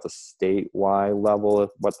sure about the statewide level of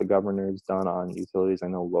what the governor's done on utilities. I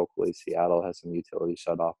know locally Seattle has some utility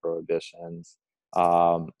shut-off prohibitions.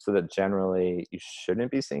 So that generally you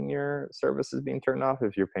shouldn't be seeing your services being turned off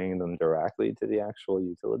if you're paying them directly to the actual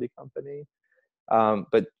utility company.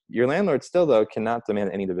 But your landlord still, though, cannot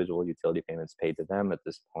demand any individual utility payments paid to them at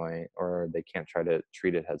this point, or they can't try to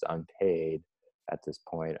treat it as unpaid at this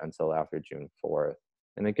point until after June 4th.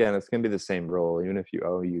 And again, it's going to be the same rule. Even if you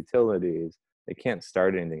owe utilities, they can't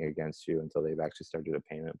start anything against you until they've actually started a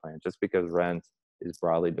payment plan, just because rent is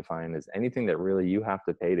broadly defined as anything that really you have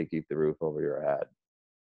to pay to keep the roof over your head.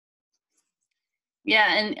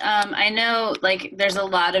 Yeah, and I know like there's a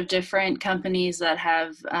lot of different companies that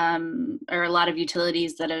have, or a lot of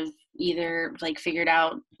utilities that have either like figured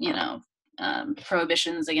out,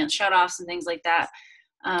 prohibitions against shutoffs and things like that.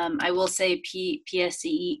 I will say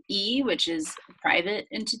PSEE, which is a private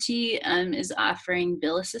entity, is offering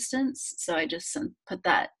bill assistance. So I just put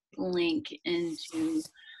that link into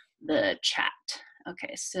the chat.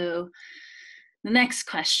 Okay, so the next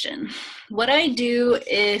question. What do I do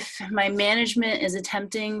if my management is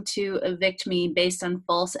attempting to evict me based on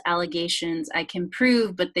false allegations I can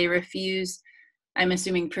prove, but they refuse, I'm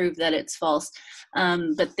assuming prove that it's false,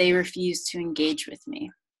 but they refuse to engage with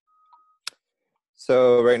me?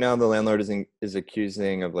 So right now the landlord is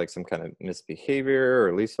accusing of like some kind of misbehavior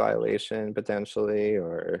or lease violation potentially,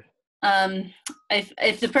 or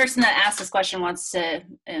If the person that asked this question wants to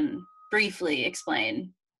briefly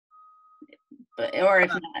explain, but or if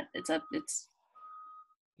not, it's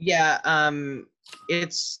yeah,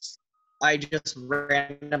 it's I just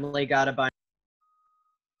randomly got a bunch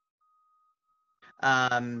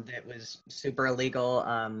that was super illegal,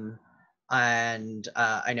 and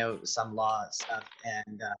I know some law stuff,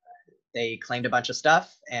 and they claimed a bunch of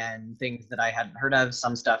stuff and things that I hadn't heard of,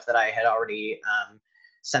 some stuff that I had already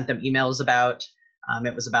sent them emails about.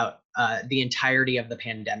 It was about the entirety of the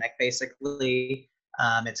pandemic, basically.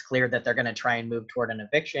 It's clear that they're going to try and move toward an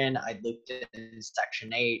eviction. I looped in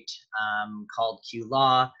Section 8, called Q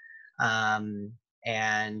Law,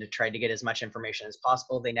 and tried to get as much information as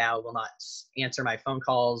possible. They now will not answer my phone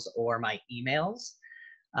calls or my emails.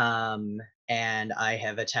 And I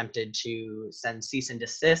have attempted to send cease and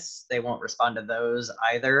desists. They won't respond to those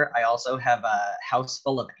either. I also have a house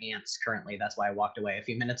full of ants currently. That's why I walked away a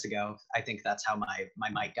few minutes ago. I think that's how my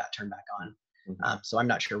mic got turned back on. So I'm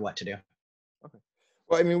not sure what to do. Okay.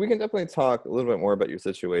 Well, I mean, we can definitely talk a little bit more about your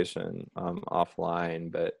situation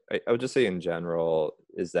offline, but I would just say in general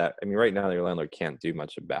is that, I mean, right now your landlord can't do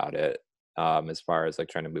much about it as far as like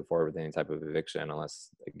trying to move forward with any type of eviction, unless,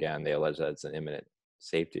 again, they allege that it's an imminent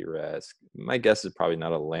safety risk. My guess is probably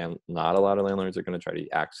not a lot of landlords are going to try to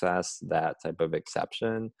access that type of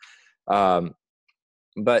exception.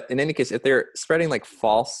 But in any case, if they're spreading like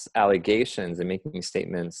false allegations and making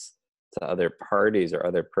statements to other parties or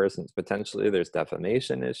other persons, potentially there's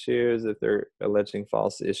defamation issues if they're alleging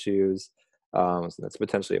false issues. So that's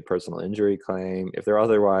potentially a personal injury claim. If they're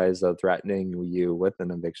otherwise threatening you with an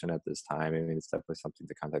eviction at this time, I mean, it's definitely something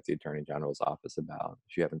to contact the Attorney General's office about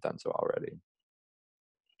if you haven't done so already.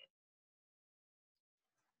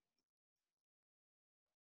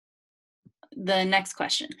 the next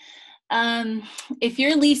question. If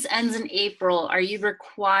your lease ends in April, are you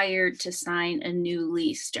required to sign a new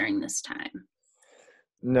lease during this time?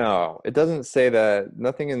 No, it doesn't say that.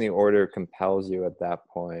 Nothing in the order compels you at that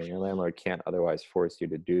point. Your landlord can't otherwise force you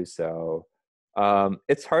to do so.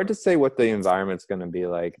 It's hard to say what the environment's going to be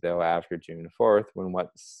like, though, after June 4th, when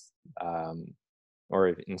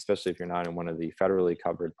especially if you're not in one of the federally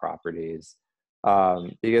covered properties,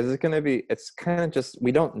 because it's kind of just,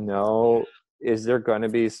 we don't know, is there going to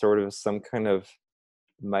be sort of some kind of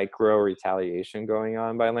micro retaliation going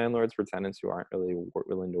on by landlords for tenants who aren't really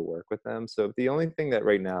willing to work with them? So the only thing that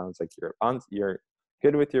right now is like you're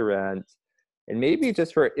good with your rent, and maybe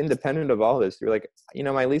just for independent of all this, you're like,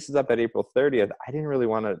 my lease is up at April 30th. I didn't really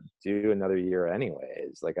want to do another year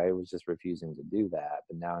anyways. Like I was just refusing to do that,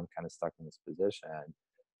 but now I'm kind of stuck in this position.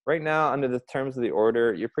 Right now, under the terms of the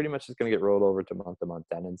order, you're pretty much just going to get rolled over to month-to-month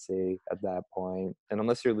tenancy at that point. And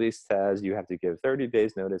unless your lease says you have to give 30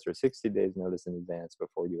 days notice or 60 days notice in advance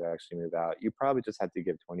before you actually move out, you probably just have to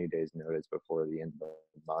give 20 days notice before the end of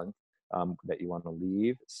the month that you want to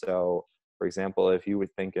leave. So, for example, if you were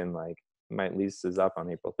thinking like, my lease is up on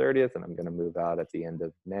April 30th and I'm going to move out at the end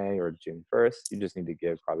of May or June 1st, you just need to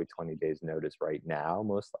give probably 20 days notice right now,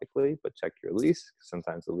 most likely, but check your lease.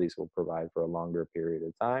 Sometimes the lease will provide for a longer period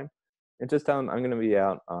of time. And just tell them I'm going to be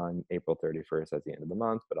out on April 31st at the end of the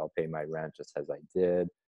month, but I'll pay my rent just as I did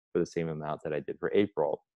for the same amount that I did for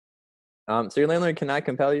April. So your landlord cannot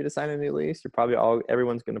compel you to sign a new lease.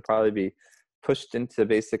 Everyone's going to probably be pushed into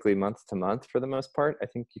basically month to month for the most part. I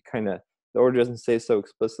think you kind of, the order doesn't say so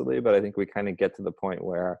explicitly, but I think we kind of get to the point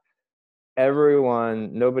where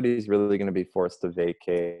nobody's really going to be forced to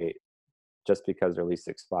vacate just because their lease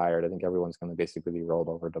expired. I think everyone's going to basically be rolled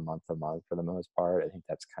over to month for the most part. I think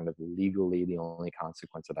that's kind of legally the only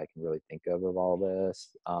consequence that I can really think of all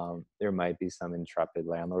this. There might be some intrepid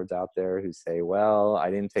landlords out there who say, well, I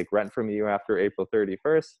didn't take rent from you after April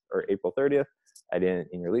 31st or April 30th. And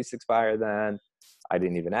your lease expired then. I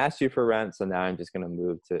didn't even ask you for rent, so now I'm just going to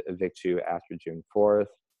move to evict you after June 4th.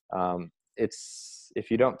 If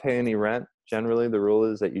you don't pay any rent, generally the rule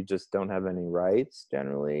is that you just don't have any rights.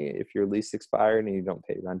 Generally, if your lease expired and you don't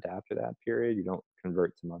pay rent after that period, you don't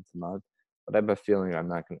convert to month. But I have a feeling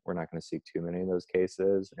we're not going to see too many of those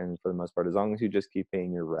cases. And for the most part, as long as you just keep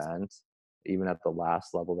paying your rent, even at the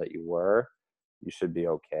last level that you were, you should be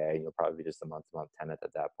okay. You'll probably be just a month-to-month tenant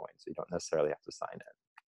at that point, so you don't necessarily have to sign it.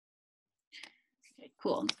 Okay,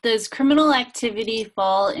 cool. Does criminal activity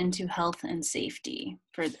fall into health and safety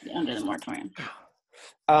under the moratorium?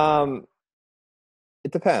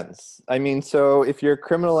 It depends. I mean, so if your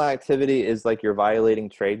criminal activity is like you're violating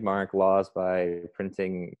trademark laws by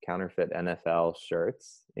printing counterfeit NFL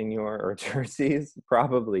shirts or jerseys,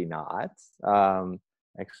 probably not.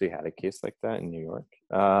 Actually had a case like that in New York.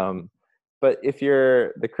 But if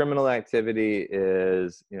the criminal activity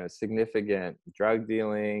is, significant drug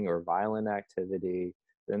dealing or violent activity,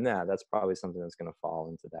 then that's probably something that's going to fall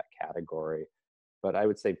into that category. But I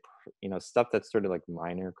would say, stuff that's sort of like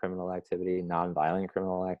minor criminal activity, non-violent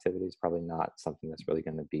criminal activity is probably not something that's really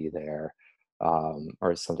going to be there,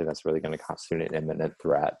 or something that's really going to constitute an imminent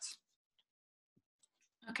threat.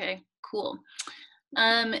 Okay, cool.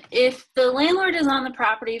 If the landlord is on the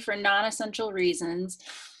property for non-essential reasons,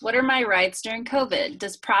 what are my rights during COVID?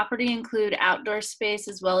 Does property include outdoor space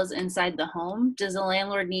as well as inside the home? Does the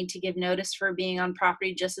landlord need to give notice for being on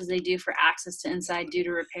property just as they do for access to inside due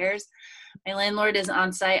to repairs? My landlord is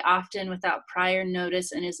on site often without prior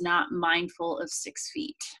notice and is not mindful of 6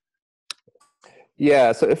 feet.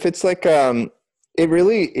 Yeah, so if it's like,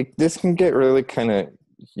 this can get really kind of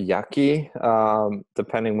yucky,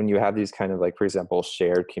 depending when you have these kind of like, for example,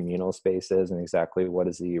 shared communal spaces, and exactly what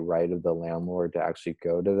is the right of the landlord to actually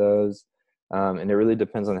go to those. And it really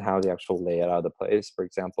depends on how the actual layout of the place. For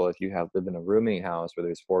example, if you live in a rooming house where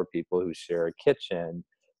there's 4 people who share a kitchen,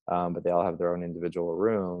 but they all have their own individual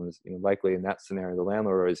rooms, likely in that scenario, the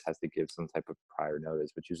landlord always has to give some type of prior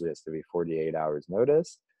notice, which usually has to be 48 hours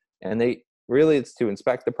notice. And it's to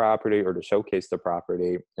inspect the property or to showcase the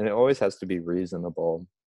property, and it always has to be reasonable.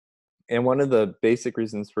 And one of the basic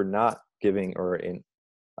reasons for not giving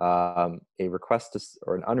a request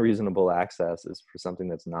or an unreasonable access is for something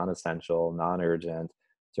that's non-essential, non-urgent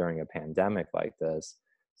during a pandemic like this.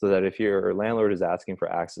 So that if your landlord is asking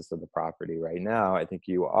for access to the property right now, I think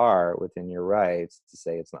you are within your rights to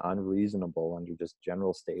say it's unreasonable under just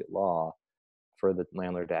general state law for the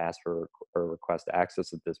landlord to ask for or request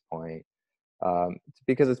access at this point.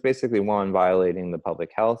 Because it's basically, one, violating the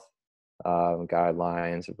public health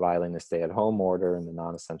guidelines, violating the stay-at-home order and the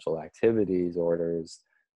non-essential activities orders,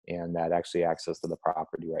 and that actually access to the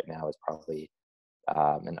property right now is probably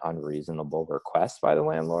an unreasonable request by the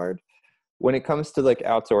landlord. When it comes to like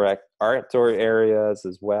outdoor areas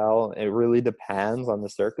as well, it really depends on the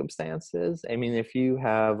circumstances. I mean, if you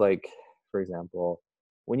have, like, for example,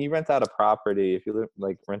 when you rent out a property, if you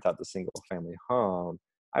rent out the single family home,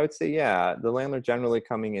 I would say, yeah, the landlord generally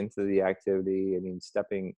coming into the activity, I mean,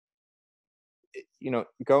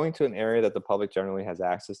 going to an area that the public generally has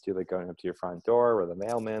access to, like going up to your front door where the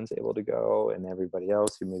mailman's able to go, and everybody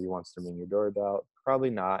else who maybe wants to ring your doorbell, probably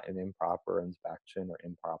not an improper inspection or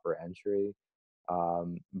improper entry.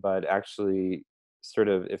 But actually, sort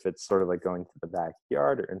of, if it's sort of like going to the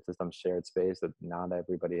backyard or into some shared space that not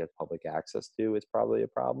everybody has public access to, is probably a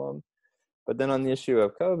problem. But then on the issue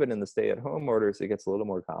of COVID and the stay-at-home orders, it gets a little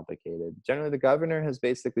more complicated. Generally, the governor has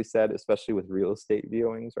basically said, especially with real estate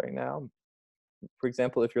viewings right now, for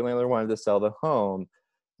example, if your landlord wanted to sell the home,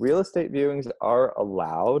 real estate viewings are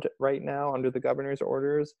allowed right now under the governor's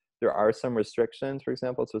orders. There are some restrictions. For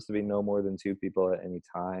example, it's supposed to be no more than 2 people at any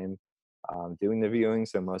time doing the viewing.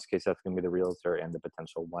 So in most cases, that's going to be the realtor and the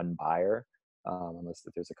potential one buyer. Unless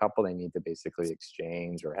if there's a couple, they need to basically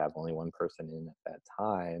exchange or have only one person in at that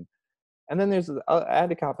time. And then there's an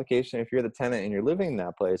added complication. If you're the tenant and you're living in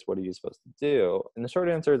that place, what are you supposed to do? And the short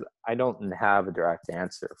answer is, I don't have a direct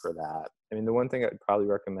answer for that. I mean, the one thing I'd probably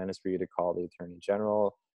recommend is for you to call the Attorney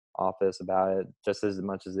General office about it. Just as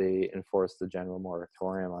much as they enforce the general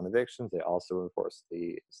moratorium on evictions, they also enforce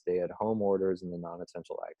the stay-at-home orders and the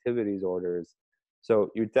non-essential activities orders. So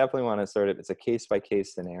you definitely want to it's a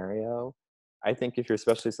case-by-case scenario. I think if you're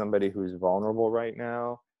especially somebody who's vulnerable right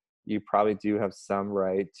now, you probably do have some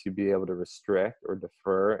right to be able to restrict or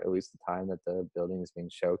defer at least the time that the building is being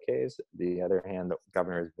showcased. The other hand, the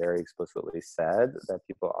governor has very explicitly said that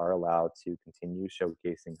people are allowed to continue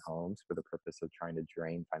showcasing homes for the purpose of trying to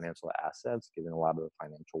drain financial assets, given a lot of the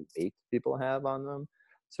financial weight people have on them.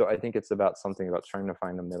 So I think it's about something about trying to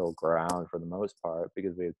find a middle ground for the most part,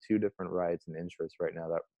 because we have two different rights and interests right now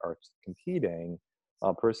that are competing.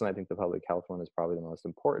 Personally, I think the public health one is probably the most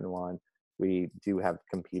important one. We do have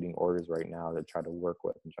competing orders right now that try to work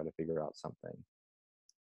with and try to figure out something.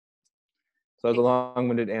 So it's a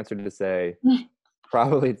long-winded answer to say,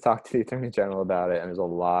 probably talk to the Attorney General about it, and there's a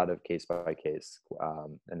lot of case-by-case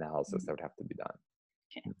analysis that would have to be done.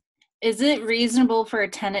 Okay. Is it reasonable for a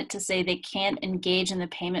tenant to say they can't engage in the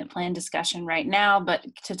payment plan discussion right now, but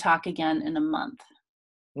to talk again in a month?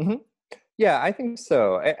 Mm-hmm. Yeah, I think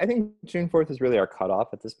so. I think June 4th is really our cutoff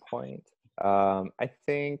at this point. I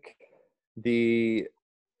think you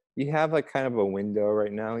have like kind of a window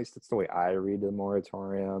right now, at least that's the way I read the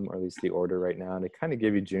moratorium, or at least the order right now, to kind of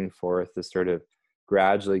give you June 4th to sort of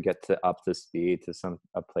gradually get to up to speed to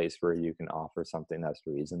a place where you can offer something that's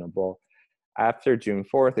reasonable. After June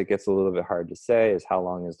 4th, it gets a little bit hard to say is how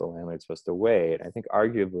long is the landlord supposed to wait. I think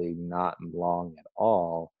arguably not long at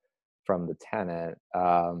all from the tenant,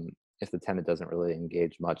 if the tenant doesn't really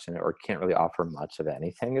engage much in it or can't really offer much of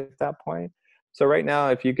anything at that point. So right now,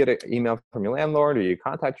 if you get an email from your landlord or you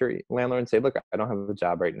contact your landlord and say, look, I don't have a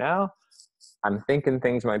job right now, I'm thinking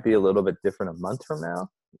things might be a little bit different a month from now,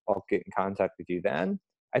 I'll get in contact with you then.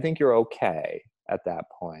 I think you're okay at that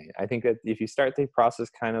point. I think that if you start the process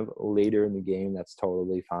kind of later in the game, that's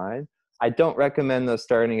totally fine. I don't recommend though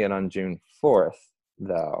starting it on June 4th,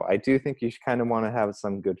 though. I do think you should kind of want to have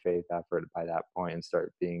some good faith effort by that point and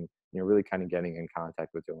start being, really kind of getting in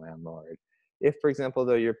contact with your landlord. If, for example,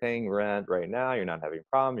 though, you're paying rent right now, you're not having a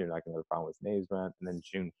problem, you're not going to have a problem with May's rent, and then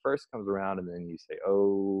June 1st comes around and then you say,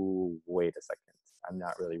 oh, wait a second, I'm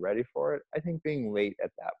not really ready for it. I think being late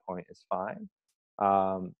at that point is fine.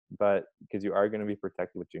 But because you are going to be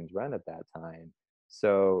protected with June's rent at that time.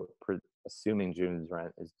 So assuming June's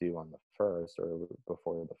rent is due on the 1st or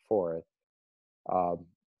before the 4th.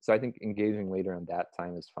 So I think engaging later on that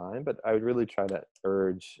time is fine, but I would really try to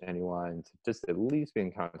urge anyone to just at least be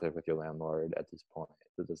in contact with your landlord at this point.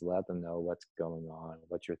 So just let them know what's going on,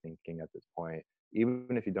 what you're thinking at this point.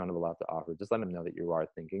 Even if you don't have a lot to offer, just let them know that you are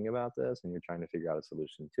thinking about this and you're trying to figure out a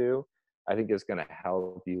solution too. I think it's going to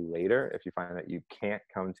help you later if you find that you can't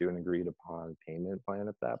come to an agreed upon payment plan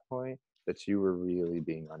at that point, that you were really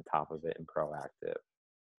being on top of it and proactive.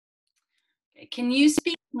 Can you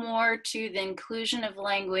speak more to the inclusion of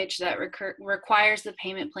language that requires the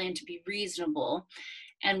payment plan to be reasonable,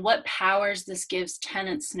 and what powers this gives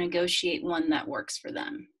tenants to negotiate one that works for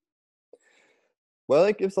them? Well,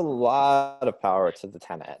 it gives a lot of power to the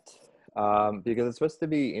tenant because it's supposed to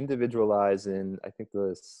be individualized. And I think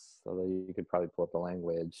this, although you could probably pull up the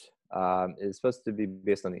language, is supposed to be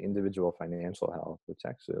based on the individual financial health, which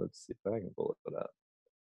actually, let's see if I can pull it up.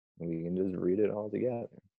 We can just read it all together.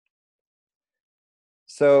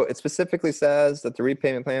 So it specifically says that the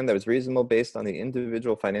repayment plan that was reasonable based on the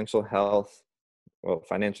individual financial health,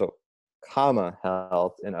 financial,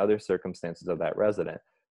 health and other circumstances of that resident.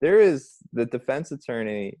 The defense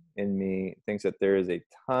attorney in me thinks that there is a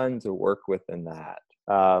ton to work with in that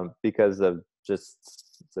because of just,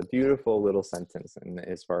 it's a beautiful little sentence, and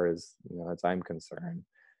as far as, as I'm concerned.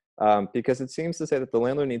 Because it seems to say that the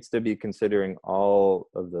landlord needs to be considering all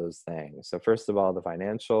of those things. So first of all, the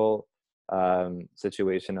financial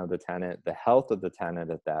situation of the tenant, the health of the tenant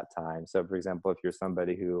at that time. So for example, if you're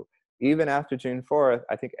somebody who, even after June 4th,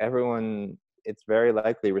 I think it's very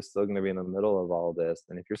likely we're still going to be in the middle of all this.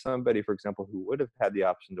 And if you're somebody, for example, who would have had the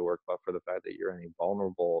option to work, but for the fact that you're in a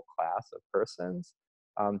vulnerable class of persons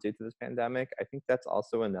due to this pandemic, I think that's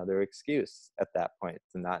also another excuse at that point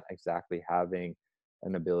to not exactly having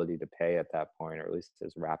an ability to pay at that point, or at least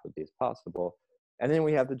as rapidly as possible. And then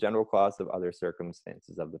we have the general clause of other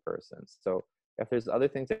circumstances of the person. So if there's other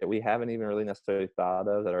things that we haven't even really necessarily thought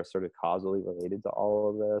of that are sort of causally related to all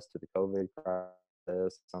of this, to the COVID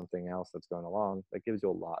crisis, something else that's going along, that gives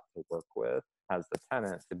you a lot to work with as the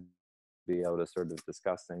tenant to be able to sort of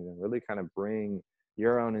discuss things and really kind of bring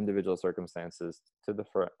your own individual circumstances to the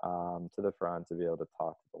front to be able to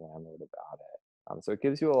talk to the landlord about it. So it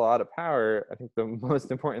gives you a lot of power. I think the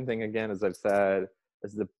most important thing, again, as I've said,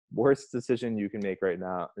 is the worst decision you can make right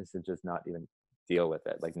now is to just not even deal with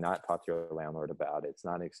it, like not talk to your landlord about it. It's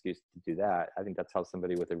not an excuse to do that. I think that's how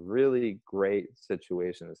somebody with a really great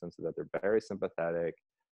situation, in the sense that they're very sympathetic,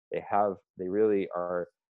 they really are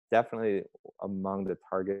definitely among the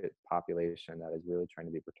target population that is really trying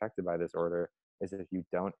to be protected by this order is if you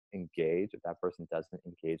don't engage, if that person doesn't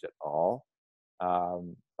engage at all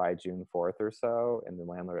by June 4th or so, and the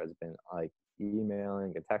landlord has been like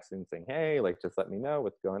emailing and texting saying, hey, like just let me know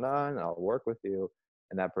what's going on, I'll work with you,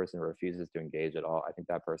 and that person refuses to engage at all, I think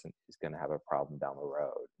that person is going to have a problem down the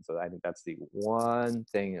road. So I think that's the one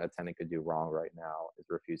thing a tenant could do wrong right now is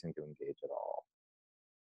refusing to engage at all.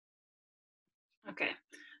 Okay,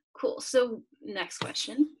 cool. So next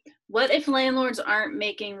question. What if landlords aren't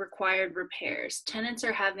making required repairs? Tenants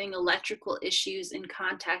are having electrical issues and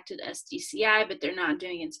contacted SDCI, but they're not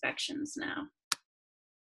doing inspections now.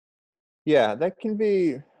 Yeah, that can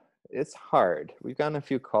be, it's hard. We've gotten a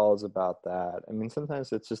few calls about that. I mean,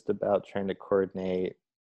 sometimes it's just about trying to coordinate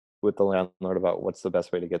with the landlord about what's the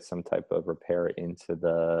best way to get some type of repair into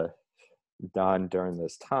the done during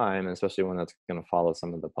this time, especially when that's going to follow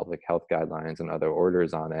some of the public health guidelines and other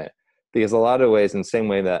orders on it. Because a lot of ways, in the same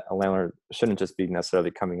way that a landlord shouldn't just be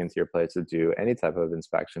necessarily coming into your place to do any type of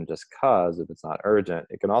inspection just because if it's not urgent,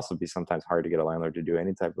 it can also be sometimes hard to get a landlord to do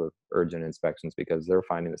any type of urgent inspections because they're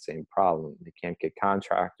finding the same problem. They can't get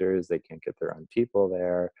contractors, they can't get their own people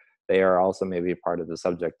there. They are also maybe part of the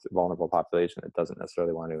subject vulnerable population that doesn't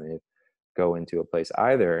necessarily want to go into a place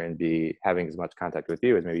either and be having as much contact with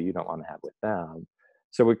you as maybe you don't want to have with them.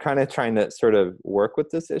 So we're kind of trying to sort of work with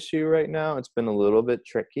this issue right now. It's been a little bit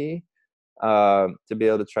tricky to be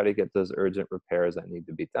able to try to get those urgent repairs that need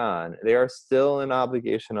to be done. They are still an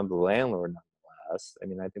obligation of the landlord nonetheless. I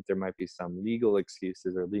mean, I think there might be some legal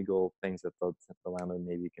excuses or legal things that the landlord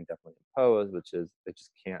maybe can definitely impose, which is they just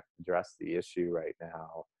can't address the issue right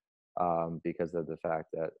now because of the fact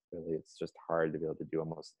that really it's just hard to be able to do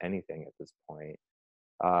almost anything at this point.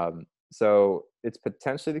 So it's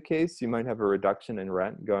potentially the case you might have a reduction in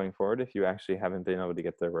rent going forward if you actually haven't been able to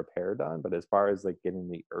get the repair done. But as far as like getting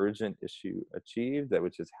the urgent issue achieved, that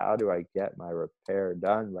which is how do I get my repair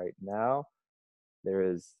done right now, there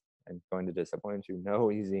is, I'm going to disappoint you,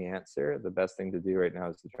 no easy answer. The best thing to do right now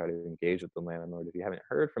is to try to engage with the landlord. If you haven't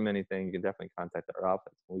heard from anything, you can definitely contact our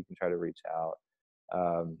office and we can try to reach out.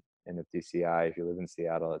 And if DCI, if you live in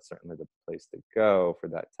Seattle, it's certainly the place to go for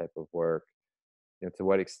that type of work. You know, to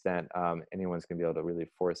what extent anyone's going to be able to really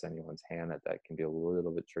force anyone's hand at that can be a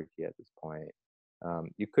little bit tricky at this point.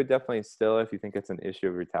 You could definitely still, if you think it's an issue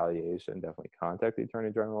of retaliation, definitely contact the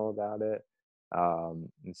Attorney General about it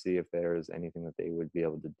and see if there's anything that they would be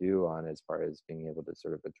able to do on as far as being able to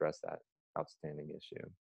sort of address that outstanding issue.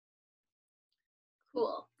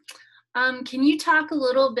 Cool. Can you talk a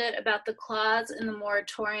little bit about the clause in the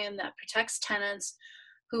moratorium that protects tenants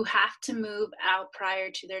who have to move out prior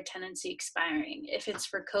to their tenancy expiring if it's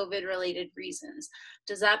for COVID-related reasons?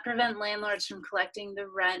 Does that prevent landlords from collecting the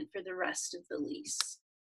rent for the rest of the lease?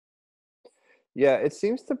 Yeah, it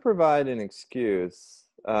seems to provide an excuse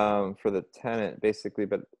for the tenant, basically,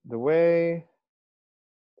 but the way,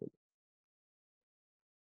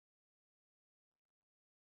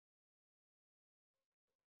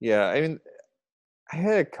 yeah, I mean, I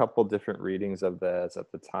had a couple different readings of this at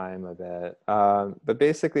the time of it, but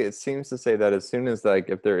basically, it seems to say that as soon as, like,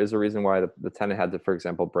 if there is a reason why the tenant had to, for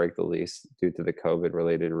example, break the lease due to the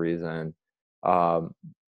COVID-related reason, um,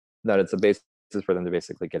 that it's a basis for them to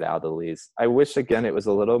basically get out of the lease. I wish, again, it was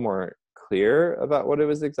a little more clear about what it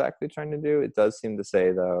was exactly trying to do. It does seem to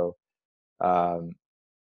say, though, um,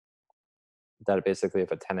 that basically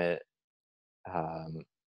if a tenant um,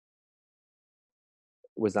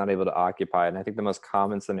 was not able to occupy, and I think the most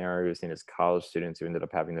common scenario we've seen is college students who ended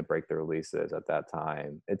up having to break their leases at that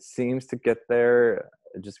time. It seems to get there.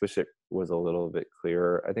 I just wish it was a little bit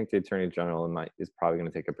clearer. I think the Attorney General is probably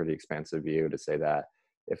going to take a pretty expansive view to say that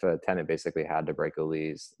if a tenant basically had to break a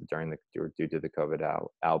lease due to the COVID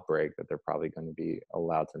outbreak, that they're probably going to be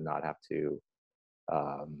allowed to not have to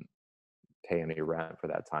um, pay any rent for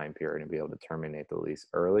that time period and be able to terminate the lease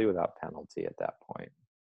early without penalty at that point.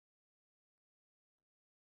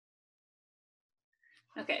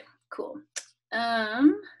 Okay, cool.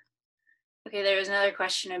 Okay, there was another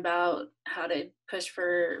question about how to push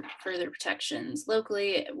for further protections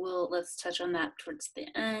locally. Let's touch on that towards the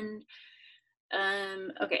end.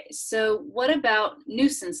 Okay, so what about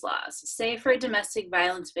nuisance laws? Say for a domestic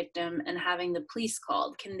violence victim and having the police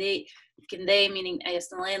called, can they, meaning I guess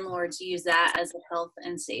the landlords, use that as a health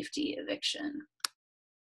and safety eviction?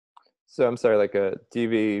 So I'm sorry, like a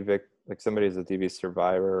DV like somebody's a DV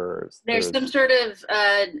survivor, or There's some sort of,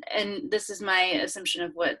 and this is my assumption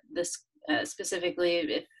of what this specifically,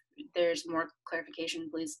 if there's more clarification,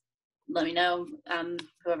 please let me know,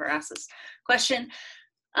 whoever asked this question.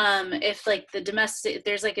 If like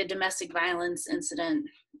there's like a domestic violence incident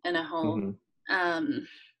in a home,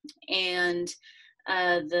 and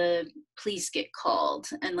the police get called,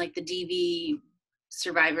 and like the DV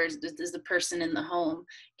survivors is the person in the home,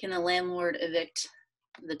 can the landlord evict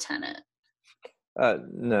the tenant?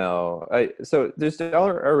 No. So there's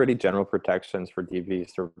already general protections for DV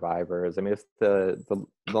survivors. I mean, if the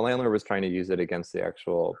landlord was trying to use it against the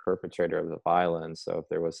actual perpetrator of the violence, so if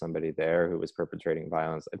there was somebody there who was perpetrating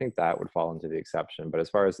violence, I think that would fall into the exception. But as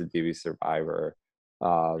far as the DV survivor,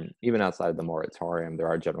 even outside the moratorium, there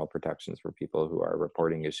are general protections for people who are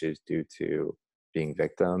reporting issues due to being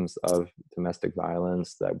victims of domestic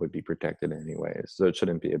violence that would be protected anyways. So it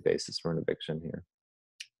shouldn't be a basis for an eviction here.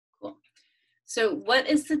 Cool. So what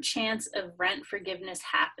is the chance of rent forgiveness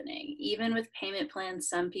happening? Even with payment plans,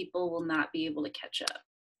 some people will not be able to catch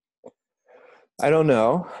up. I don't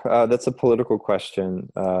know. That's a political question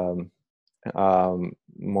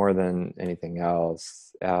more than anything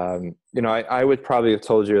else. I would probably have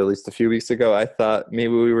told you at least a few weeks ago, I thought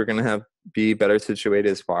maybe we were going to be better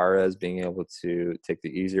situated as far as being able to take the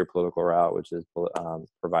easier political route, which is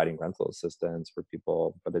providing rental assistance for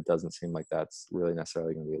people, but it doesn't seem like that's really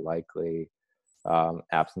necessarily going to be likely,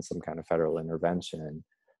 absent some kind of federal intervention.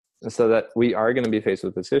 And so that we are going to be faced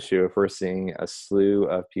with this issue if we're seeing a slew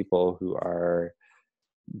of people who are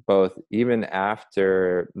both, even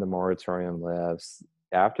after the moratorium lifts,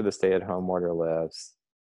 after the stay-at-home order lifts,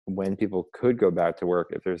 when people could go back to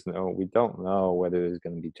work, we don't know whether there's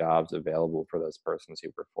going to be jobs available for those persons who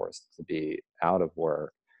were forced to be out of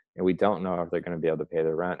work. And we don't know if they're going to be able to pay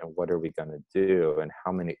their rent, and what are we going to do, and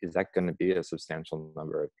how many, is that going to be a substantial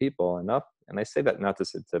number of people enough? And I say that not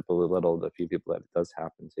to belittle the few people that it does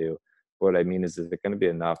happen to. What I mean is it going to be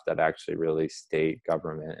enough that actually really state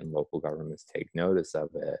government and local governments take notice of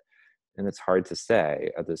it? And it's hard to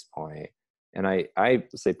say at this point. And I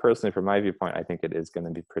say personally, from my viewpoint, I think it is going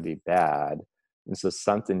to be pretty bad. And so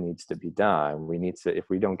something needs to be done. We need to, if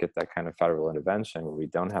we don't get that kind of federal intervention, where we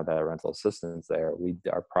don't have that rental assistance there, we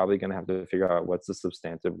are probably going to have to figure out what's the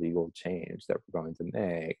substantive legal change that we're going to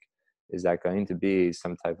make. Is that going to be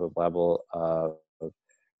some type of level of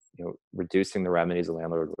reducing the remedies a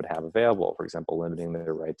landlord would have available? For example, limiting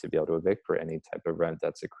their right to be able to evict for any type of rent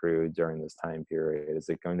that's accrued during this time period. Is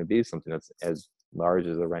it going to be something that's as large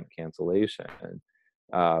as a rent cancellation,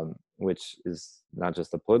 which is not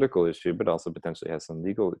just a political issue, but also potentially has some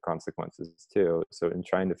legal consequences too. So in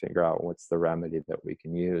trying to figure out what's the remedy that we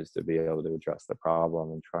can use to be able to address the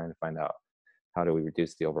problem and trying to find out how do we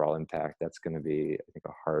reduce the overall impact, that's going to be, I think,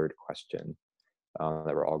 a hard question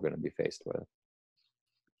that we're all going to be faced with.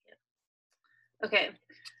 Okay.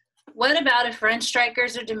 What about if rent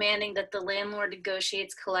strikers are demanding that the landlord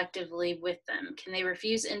negotiates collectively with them? Can they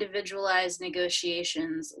refuse individualized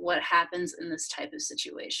negotiations? What happens in this type of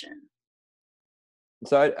situation?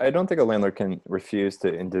 So I don't think a landlord can refuse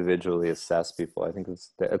to individually assess people. I think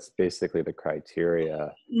that's basically the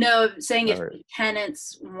criteria. No, saying if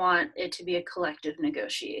tenants want it to be a collective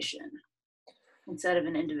negotiation instead of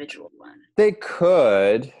an individual one. They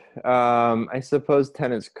could. I suppose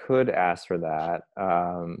tenants could ask for that.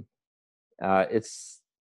 It's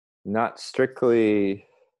not strictly,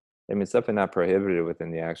 I mean, it's definitely not prohibited within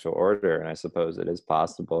the actual order. And I suppose it is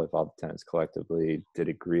possible if all the tenants collectively did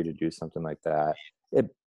agree to do something like that. It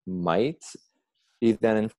might be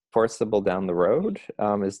then enforceable down the road,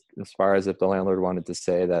 as far as if the landlord wanted to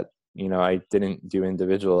say that, I didn't do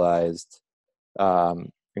individualized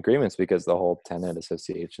agreements because the whole tenant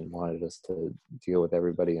association wanted us to deal with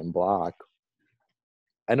everybody in block.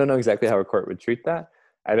 I don't know exactly how a court would treat that.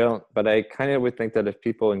 But I kind of would think that if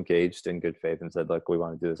people engaged in good faith and said, look, we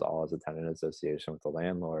want to do this all as a tenant association with the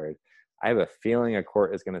landlord, I have a feeling a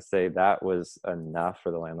court is going to say that was enough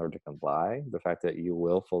for the landlord to comply. The fact that you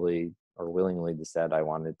willfully or willingly said, I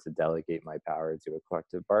wanted to delegate my power to a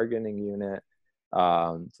collective bargaining unit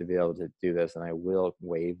to be able to do this, and I will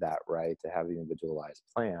waive that right to have the individualized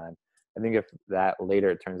plan. I think if that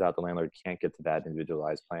later it turns out the landlord can't get to that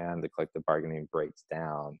individualized plan, the collective bargaining breaks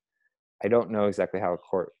down. I don't know exactly how a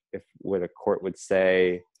court would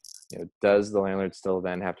say, does the landlord still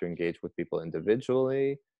then have to engage with people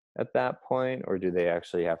individually at that point, or do they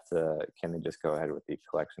actually can they just go ahead with the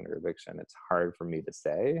collection or eviction? It's hard for me to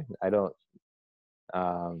say.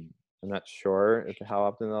 I'm not sure how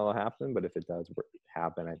often that'll happen, but if it does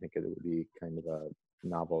happen, I think it would be kind of a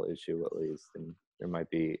novel issue at least, and there might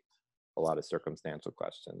be a lot of circumstantial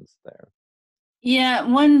questions there. Yeah,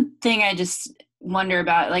 one thing I just wonder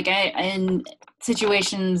about, like in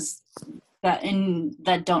situations that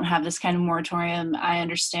don't have this kind of moratorium, I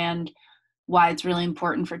understand why it's really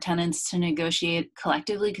important for tenants to negotiate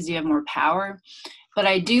collectively because you have more power. But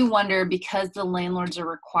I do wonder, because the landlords are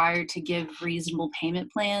required to give reasonable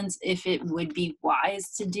payment plans, if it would be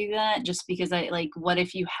wise to do that, just because what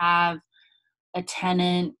if you have a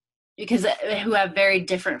tenant because who have very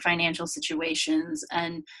different financial situations,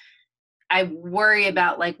 and I worry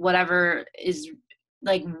about whatever is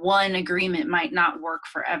one agreement might not work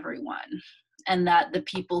for everyone, and that the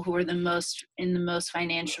people who are in the most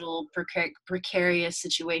financial precarious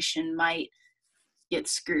situation might get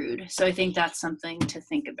screwed. So I think that's something to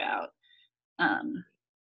think about.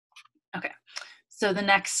 Okay, so the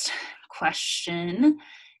next question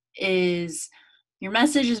is, your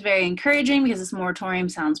message is very encouraging because this moratorium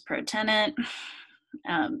sounds pro-tenant.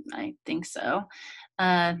 I think so.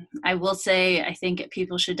 I will say, I think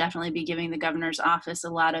people should definitely be giving the governor's office a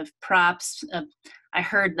lot of props. I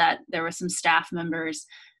heard that there were some staff members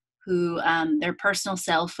who their personal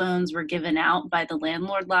cell phones were given out by the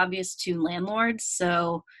landlord lobbyists to landlords.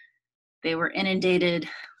 So they were inundated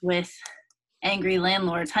with angry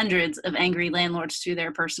landlords, hundreds of angry landlords through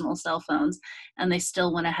their personal cell phones, and they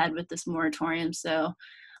still went ahead with this moratorium. So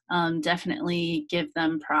definitely give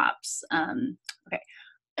them props. Okay.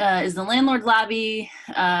 Is the landlord lobby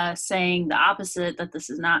saying the opposite, that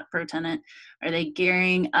this is not pro-tenant? Are they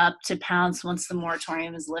gearing up to pounce once the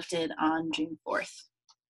moratorium is lifted on June 4th?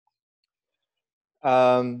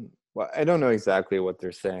 Well, I don't know exactly what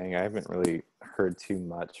they're saying. I haven't really heard too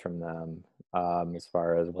much from them as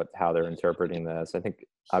far as how they're interpreting this. I think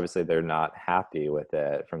obviously they're not happy with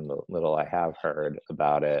it from the little I have heard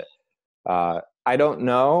about it. I don't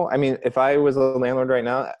know. I mean, if I was a landlord right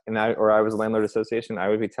now, or I was a landlord association, I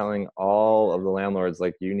would be telling all of the landlords,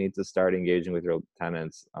 you need to start engaging with your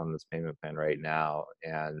tenants on this payment plan right now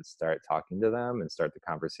and start talking to them and start the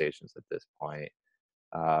conversations at this point.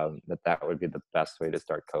 That would be the best way to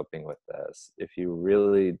start coping with this. If you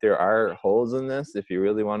really, there are holes in this if you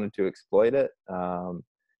really wanted to exploit it.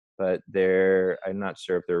 But I'm not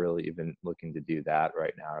sure if they're really even looking to do that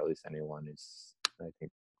right now, or at least anyone who's, I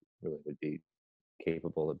think, really would be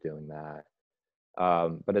capable of doing that.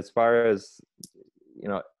 But as far as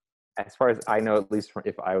I know, at least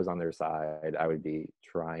if I was on their side, I would be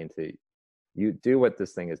trying to do what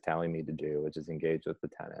this thing is telling me to do, which is engage with the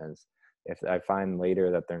tenants. If I find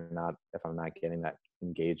later that if I'm not getting that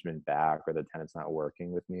engagement back, or the tenant's not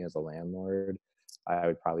working with me as a landlord, I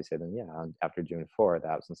would probably say then, yeah, after June 4th,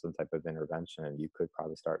 absent some type of intervention, you could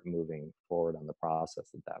probably start moving forward on the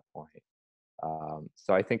process at that point.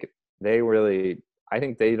 So I think they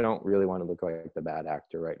don't really want to look like the bad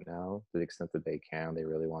actor right now. To the extent that they can, they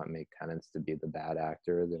really want to make tenants to be the bad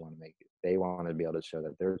actor. They want to be able to show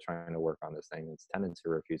that they're trying to work on this thing. It's tenants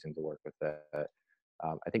who are refusing to work with it.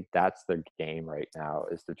 I think that's their game right now,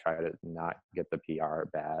 is to try to not get the PR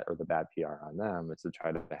bad, or the bad PR on them. It's to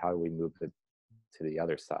try to, how do we move it to the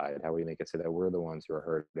other side? How do we make it so that we're the ones who are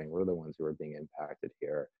hurting? We're the ones who are being impacted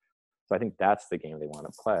here. So I think that's the game they want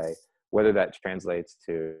to play. Whether that translates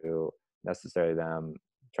to necessarily them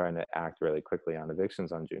trying to act really quickly on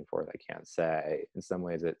evictions on June 4th, I can't say. In some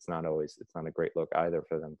ways, it's not a great look either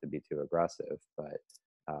for them to be too aggressive, but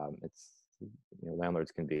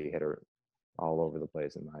landlords can be hit all over the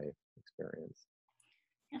place in my experience.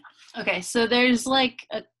 Yeah. Okay, so there's a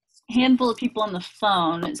handful of people on the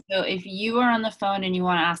phone. So if you are on the phone and you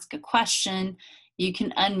want to ask a question, you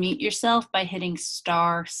can unmute yourself by hitting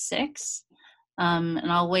 *6.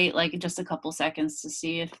 And I'll wait just a couple seconds to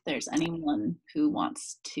see if there's anyone who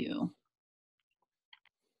wants to.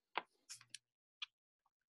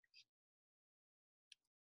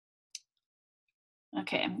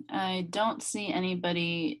 Okay, I don't see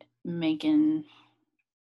anybody doing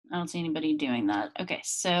that. Okay,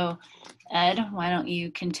 so Ed, why don't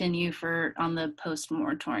you continue on the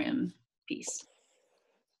post-moratorium piece?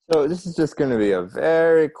 So this is just going to be a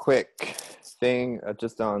very quick thing,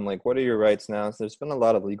 just on what are your rights now. So there's been a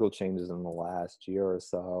lot of legal changes in the last year or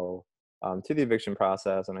so to the eviction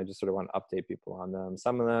process, and I just sort of want to update people on them.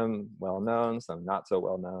 Some of them well known, some not so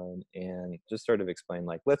well known, and just sort of explain,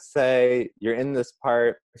 let's say you're in this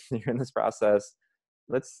part, you're in this process.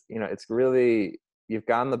 It's really, you've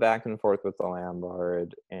gone the back and forth with the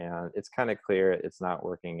landlord, and it's kind of clear it's not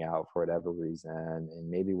working out for whatever reason, and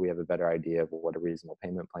maybe we have a better idea of what a reasonable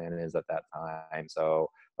payment plan is at that time. So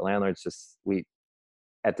the landlord's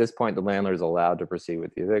at this point, the landlord is allowed to proceed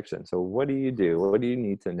with the eviction. So what do you do? What do you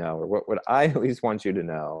need to know? Or what would I at least want you to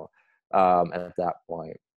know at that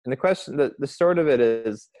point? And the question, the sort of it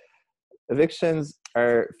is, evictions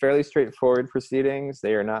are fairly straightforward proceedings.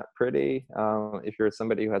 They are not pretty. If you're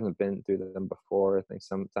somebody who hasn't been through them before, I think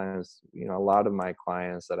sometimes, a lot of my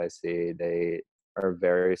clients that I see, they are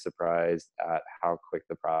very surprised at how quick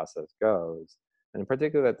the process goes. And in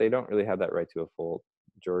particular, that they don't really have that right to a full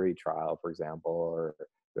jury trial, for example, or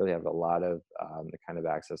really have a lot of the kind of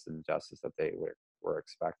access to justice that they were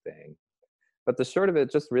expecting. But the short of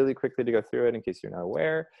it, just really quickly to go through it in case you're not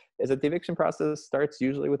aware, is that the eviction process starts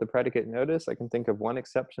usually with a predicate notice. I can think of one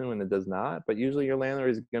exception when it does not, but usually your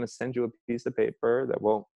landlord is going to send you a piece of paper that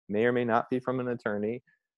may or may not be from an attorney.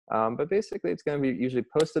 But basically, it's going to be usually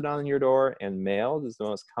posted on your door and mailed is the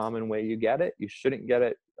most common way you get it. You shouldn't get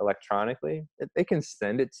it electronically. They can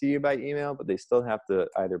send it to you by email, but they still have to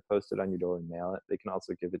either post it on your door and mail it. They can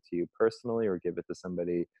also give it to you personally or give it to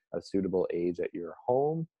somebody of suitable age at your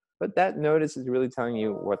home. But that notice is really telling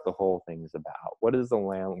you what the whole thing is about. Why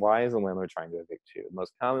is the landlord trying to evict you? The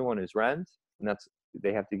most common one is rent, and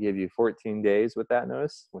they have to give you 14 days with that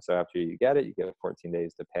notice. So after you get it, you get 14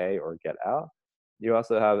 days to pay or get out. You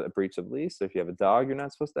also have a breach of lease. So if you have a dog you're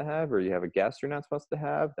not supposed to have, or you have a guest you're not supposed to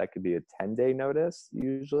have, that could be a 10-day notice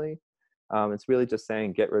usually. It's really just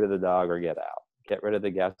saying get rid of the dog or get out. Get rid of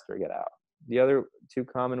the guest or get out. The other two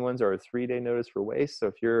common ones are a 3-day notice for waste. So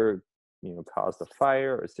if you're caused a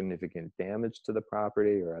fire or significant damage to the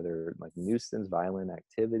property or other like nuisance, violent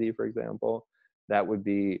activity, for example,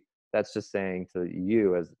 that's just saying to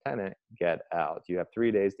you as a tenant, get out. You have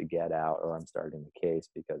 3 days to get out, or I'm starting the case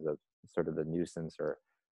because of sort of the nuisance or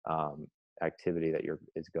activity that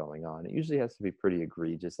is going on. It usually has to be pretty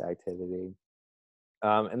egregious activity.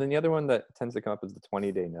 And then the other one that tends to come up is the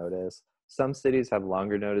 20-day notice. Some cities have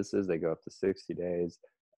longer notices. They go up to 60 days.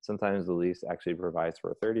 Sometimes the lease actually provides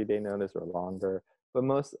for a 30-day notice or longer. But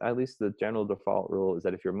at least the general default rule is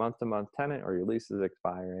that if you're month-to-month tenant or your lease is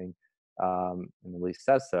expiring, and the lease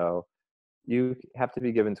says so, you have to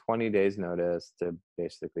be given 20 days notice to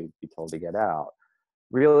basically be told to get out.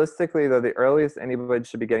 Realistically, though, the earliest anybody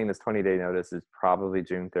should be getting this 20-day notice is probably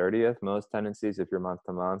June 30th. Most tenancies, if you're month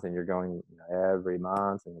to month and you're going every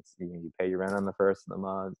month and you pay your rent on the first of the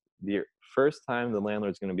month, the first time the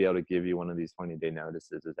landlord's going to be able to give you one of these 20-day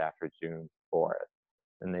notices is after June 4th.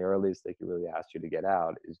 And the earliest they could really ask you to get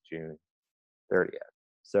out is June 30th.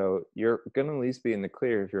 So you're going to at least be in the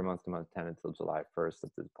clear if you're a month-to-month tenant until July 1st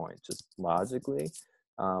at this point, just logically.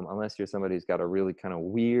 Unless you're somebody who's got a really kind of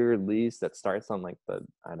weird lease that starts on like the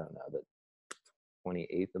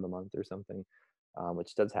 28th of the month or something,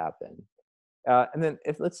 which does happen. And then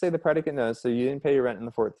if, let's say the predicate notice, so you didn't pay your rent in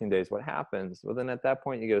the 14 days, what happens? Well, then at that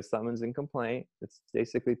point you get a summons and complaint. It's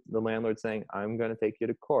basically the landlord saying, I'm going to take you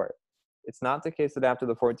to court. It's not the case that after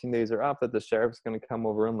the 14 days are up that the sheriff's going to come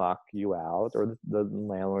over and lock you out, or the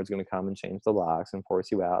landlord's going to come and change the locks and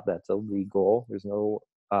force you out. That's illegal. There's no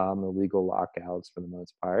illegal lockouts for the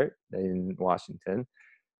most part in Washington.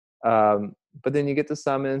 But then you get the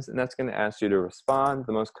summons, and that's going to ask you to respond.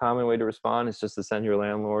 The most common way to respond is just to send your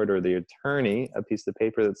landlord or the attorney a piece of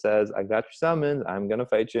paper that says, I got your summons, I'm going to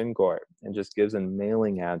fight you in court, and just gives a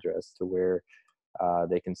mailing address to where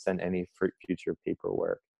they can send any future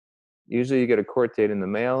paperwork. Usually you get a court date in the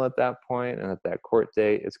mail at that point, and at that court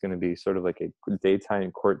date, it's going to be sort of like a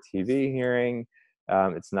daytime court TV hearing.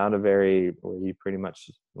 It's not where you pretty much,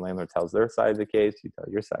 the landlord tells their side of the case, you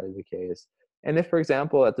tell your side of the case. And if, for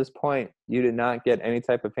example, at this point, you did not get any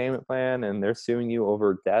type of payment plan and they're suing you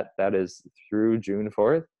over debt that is through June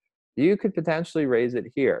 4th, you could potentially raise it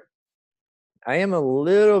here. I am a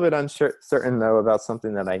little bit uncertain, though, about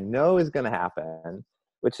something that I know is going to happen,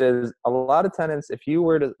 which is a lot of tenants, if you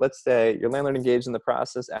were to, let's say your landlord engaged in the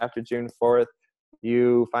process after June 4th,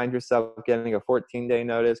 you find yourself getting a 14-day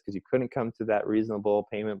notice because you couldn't come to that reasonable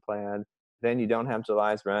payment plan. Then you don't have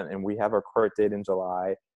July's rent, and we have our court date in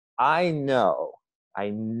July. I know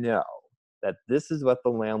that this is what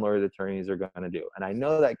the landlord attorneys are going to do. And I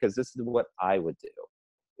know that because this is what I would do,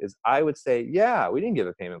 is I would say, yeah, we didn't give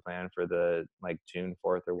a payment plan for the June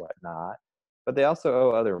 4th or whatnot, but they also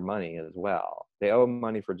owe other money as well. They owe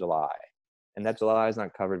money for July, and that July is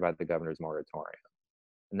not covered by the governor's moratorium.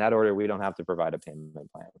 In that order, we don't have to provide a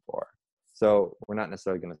payment plan for. So we're not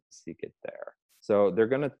necessarily going to seek it there. So they're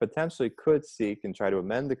going to could seek and try to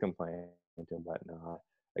amend the complaint and whatnot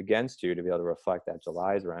against you to be able to reflect that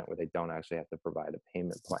July's rent where they don't actually have to provide a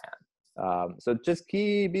payment plan. So just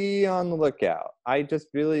be on the lookout.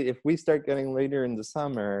 If we start getting later in the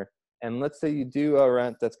summer, and let's say you do owe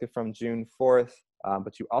rent that's from June 4th,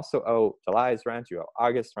 but you also owe July's rent, you owe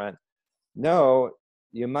August rent,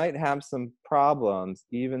 you might have some problems,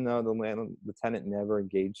 even though the tenant never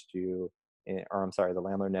engaged you, the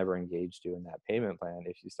landlord never engaged you in that payment plan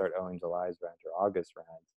if you start owing July's rent or August rent,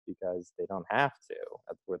 because they don't have to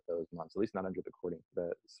with those months, at least not under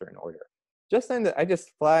the certain order. Just saying that I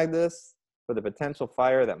just flagged this for the potential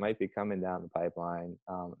fire that might be coming down the pipeline,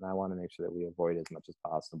 and I want to make sure that we avoid as much as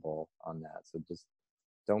possible on that. So just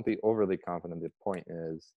don't be overly confident. The point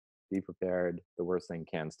is, be prepared. The worst thing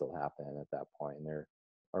can still happen at that point. And there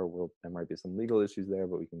might be some legal issues there,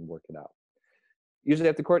 but we can work it out. Usually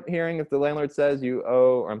at the court hearing, if the landlord says you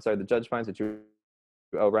owe, or I'm sorry, the judge finds that you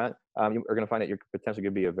owe rent, you are going to find that you're potentially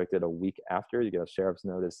going to be evicted a week after. You get a sheriff's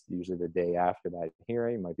notice usually the day after that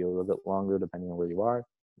hearing. It might be a little bit longer depending on where you are.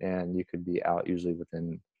 And you could be out usually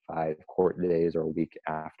within 5 court days or a week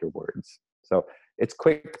afterwards. So it's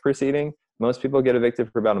quick proceeding. Most people get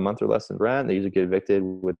evicted for about a month or less in rent. They usually get evicted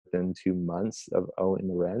within 2 months of owing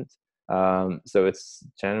the rent. So it's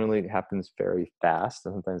generally happens very fast.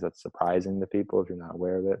 Sometimes that's surprising to people if you're not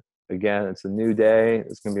aware of it. Again, it's a new day.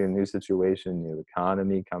 It's going to be a new situation, new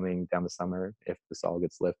economy coming down the summer if this all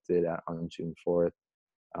gets lifted on June 4th.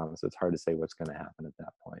 So it's hard to say what's going to happen at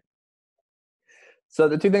that point. So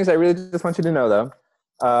the 2 things I really just want you to know,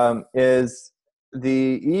 though, is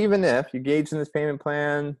even if you engage in this payment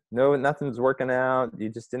plan, nothing's working out, you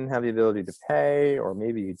just didn't have the ability to pay, or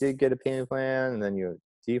maybe you did get a payment plan and then you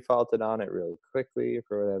defaulted on it really quickly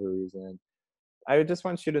for whatever reason. I just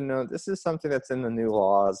want you to know this is something that's in the new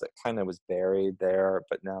laws that kind of was buried there,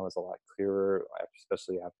 but now is a lot clearer,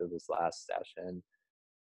 especially after this last session.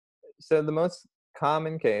 So the most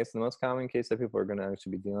common case that people are going to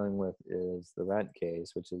actually be dealing with is the rent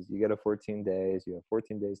case, which is you get 14 days, you have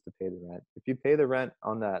 14 days to pay the rent. If you pay the rent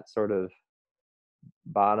on that sort of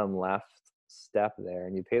bottom left step there,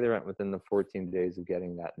 and you pay the rent within the 14 days of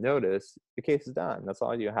getting that notice, the case is done. That's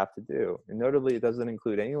all you have to do. And notably, it doesn't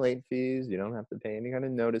include any late fees. You don't have to pay any kind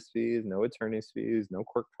of notice fees, no attorney's fees, no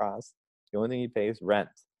court costs. The only thing you pay is rent.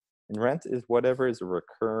 And rent is whatever is a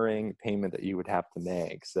recurring payment that you would have to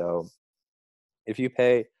make. So if you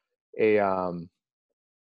pay a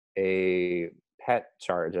pet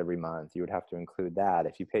charge every month, you would have to include that.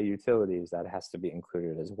 If you pay utilities, that has to be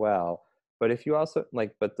included as well. But if you also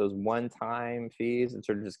but those one-time fees that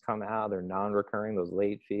sort of just come out, they're non-recurring, those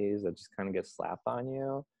late fees that just kind of get slapped on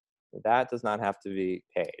you, that does not have to be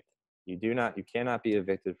paid. You cannot be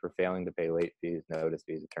evicted for failing to pay late fees, notice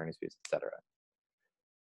fees, attorney's fees, etc.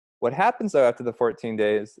 What happens though after the 14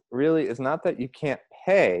 days really is not that you can't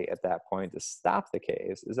pay at that point to stop the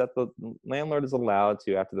case, is that the landlord is allowed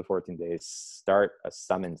to, after the 14 days, start a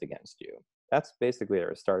summons against you. That's basically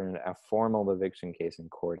it, starting a formal eviction case in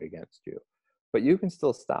court against you. But you can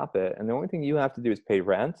still stop it, and the only thing you have to do is pay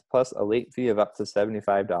rent plus a late fee of up to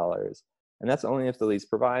 $75. And that's only if the lease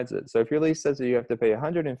provides it. So if your lease says that you have to pay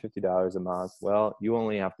 $150 a month, well, you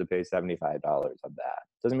only have to pay $75 of that.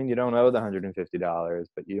 Doesn't mean you don't owe the $150,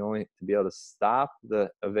 but you only, to be able to stop the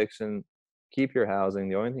eviction, keep your housing,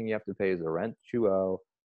 the only thing you have to pay is the rent you owe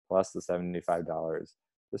plus the $75.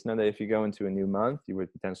 Just know that if you go into a new month, you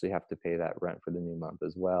would potentially have to pay that rent for the new month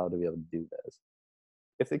as well to be able to do this.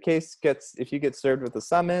 If you get served with a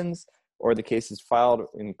summons, or the case is filed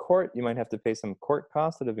in court, you might have to pay some court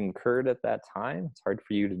costs that have incurred at that time. It's hard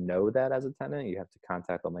for you to know that as a tenant. You have to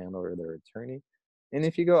contact the landlord or their attorney. And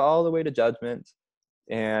if you go all the way to judgment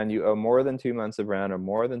and you owe more than 2 months of rent or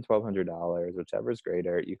more than $1,200, whichever is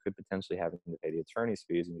greater, you could potentially have to pay the attorney's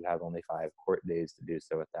fees, and you have only 5 court days to do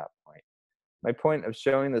so at that point. My point of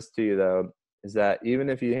showing this to you, though, is that even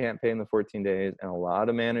if you can't pay in the 14 days, and a lot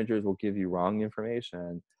of managers will give you wrong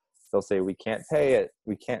information, they'll say, we can't pay it,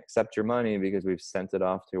 we can't accept your money because we've sent it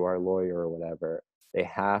off to our lawyer or whatever. They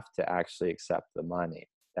have to actually accept the money.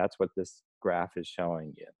 That's what this graph is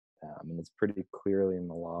showing you. And it's pretty clearly in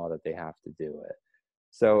the law that they have to do it.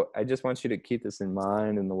 So I just want you to keep this in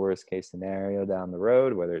mind in the worst case scenario down the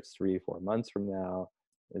road, whether it's 3-4 months from now,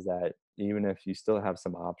 is that even if you still have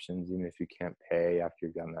some options, even if you can't pay after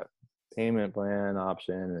you've done that payment plan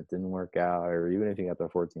option and it didn't work out, or even if you got the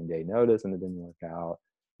 14-day notice and it didn't work out,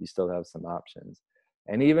 you still have some options.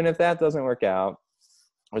 And even if that doesn't work out,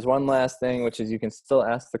 there's one last thing, which is you can still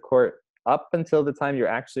ask the court up until the time you're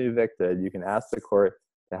actually evicted. You can ask the court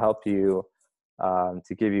to help you,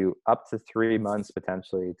 to give you up to 3 months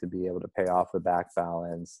potentially to be able to pay off the back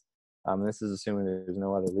balance. This is assuming there's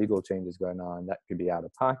no other legal changes going on. That could be out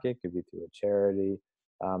of pocket, could be through a charity.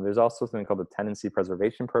 There's also something called the Tenancy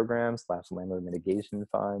Preservation Program / Landlord Mitigation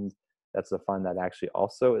Fund. That's a fund that actually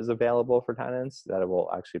also is available for tenants that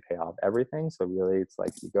will actually pay off everything. So really, it's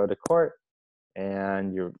like you go to court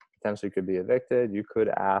and you potentially could be evicted. You could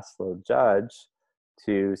ask the judge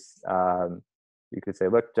to, you could say,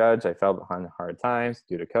 look, judge, I fell behind hard times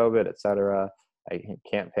due to COVID, etc. I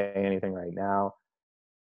can't pay anything right now.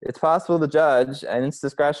 It's possible the judge, in its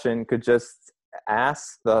discretion, could just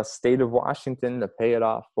ask the state of Washington to pay it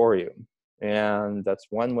off for you. And that's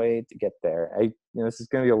one way to get there. This is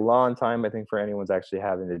going to be a long time, I think, for anyone's actually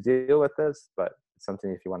having to deal with this, but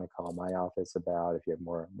something if you want to call my office about, if you have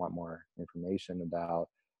want more information about.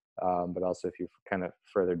 But also if you kind of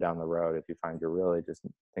further down the road, if you find you're really just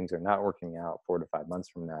things are not working out 4 to 5 months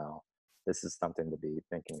from now, this is something to be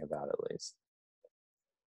thinking about at least.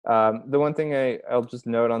 The one thing I'll just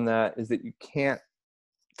note on that is that you can't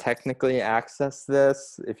technically access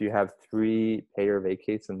this if you have 3 pay or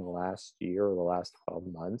vacates in the last year or the last 12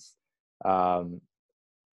 months.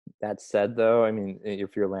 That said, though, I mean,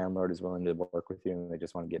 if your landlord is willing to work with you and they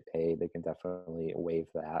just want to get paid, they can definitely waive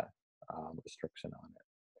that restriction on it.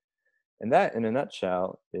 And that, in a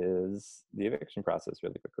nutshell, is the eviction process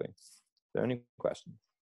really quickly. Is there any questions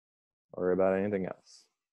or about anything else?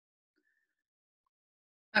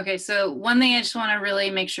 Okay, so one thing I just want to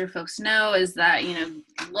really make sure folks know is that,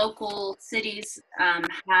 local cities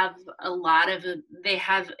have a lot of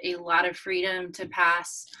freedom to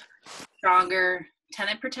pass stronger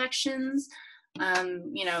tenant protections.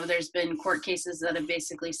 There's been court cases that have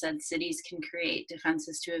basically said cities can create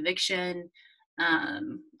defenses to eviction,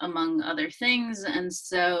 among other things. And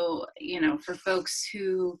so, for folks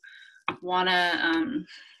who want to,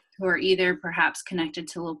 who are either perhaps connected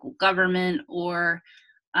to local government or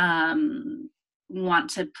want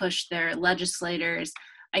to push their legislators,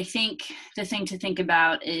 I think the thing to think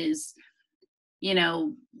about is,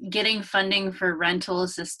 getting funding for rental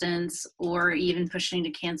assistance or even pushing to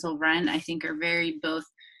cancel rent, I think are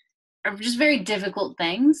just very difficult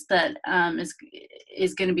things that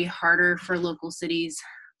is going to be harder for local cities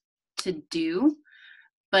to do.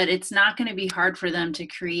 But it's not going to be hard for them to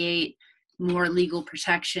create more legal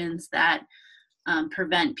protections that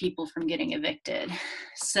prevent people from getting evicted.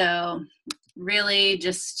 So really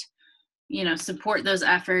just, support those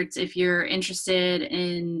efforts. If you're interested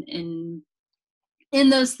in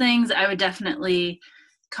those things, I would definitely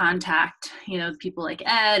contact, people like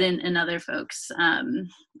Ed and other folks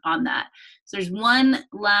on that. So there's one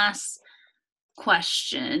last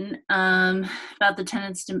question about the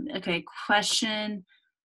tenants. There's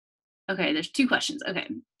 2 questions. Okay.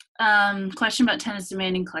 Question about tenants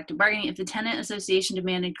demanding collective bargaining. If the tenant association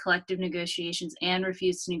demanded collective negotiations and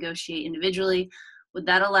refused to negotiate individually, would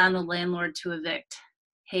that allow the landlord to evict?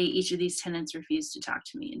 Hey, each of these tenants refused to talk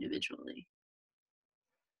to me individually.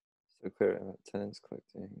 So clear, tenants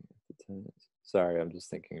collecting. Sorry, I'm just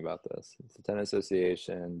thinking about this. If the tenant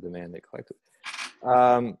association demanded collective.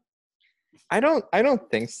 I don't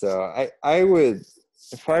think so. I would,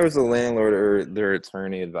 if I was a landlord or their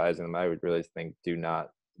attorney advising them, I would really do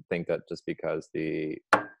not think that just because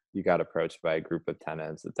you got approached by a group of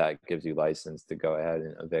tenants that gives you license to go ahead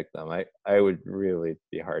and evict them. I would really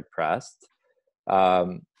be hard pressed.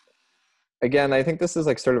 Again, I think this is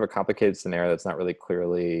like sort of a complicated scenario that's not really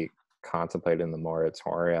clearly contemplated in the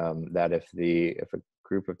moratorium, that if a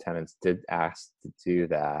group of tenants did ask to do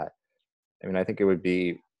that, I mean, I think it would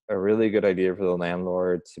be a really good idea for the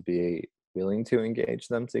landlord to be willing to engage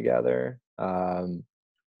them together. And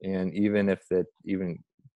even if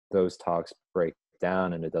those talks break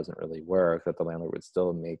down and it doesn't really work, that the landlord would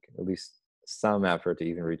still make at least some effort to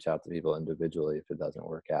even reach out to people individually if it doesn't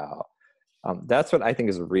work out. That's what I think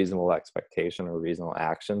is a reasonable expectation or reasonable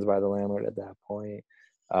actions by the landlord at that point.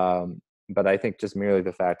 But I think just merely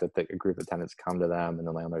the fact that a group of tenants come to them and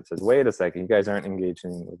the landlord says, wait a second, you guys aren't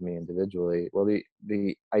engaging with me individually. Well,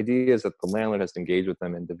 the idea is that the landlord has to engage with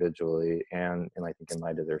them individually, and I think in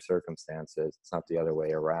light of their circumstances, it's not the other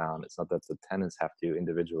way around. It's not that the tenants have to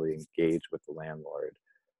individually engage with the landlord,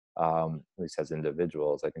 at least as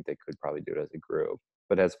individuals. I think they could probably do it as a group.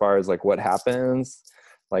 But as far as like what happens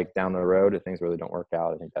like down the road if things really don't work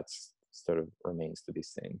out, I think that's sort of remains to be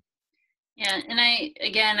seen. Yeah, and I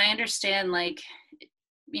understand, like,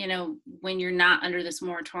 when you're not under this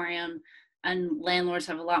moratorium and landlords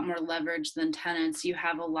have a lot more leverage than tenants, you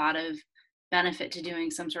have a lot of benefit to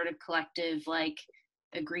doing some sort of collective, like,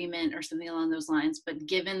 agreement or something along those lines. But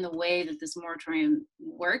given the way that this moratorium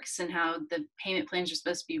works and how the payment plans are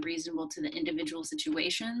supposed to be reasonable to the individual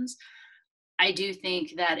situations, I do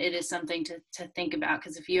think that it is something to think about.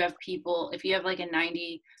 Because if you have like a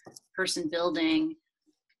 90-person building,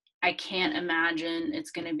 I can't imagine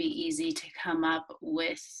it's going to be easy to come up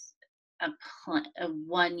with a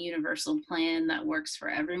one universal plan that works for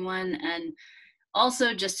everyone. And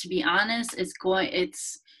also, just to be honest, it's going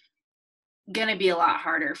to be a lot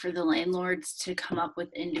harder for the landlords to come up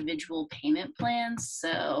with individual payment plans.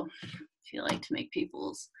 So I feel like to make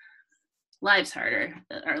people's lives harder,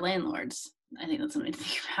 our landlords, I think that's something to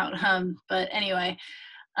think about. But anyway,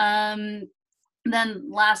 then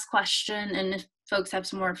last question, and if folks have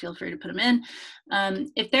some more, feel free to put them in.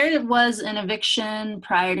 If there was an eviction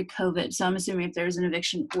prior to COVID, so I'm assuming if there's an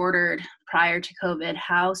eviction ordered prior to COVID,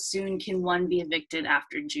 how soon can one be evicted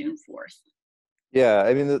after June 4th? Yeah,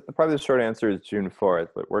 I mean, probably the short answer is June 4th,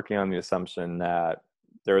 but working on the assumption that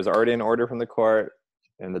there was already an order from the court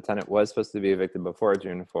and the tenant was supposed to be evicted before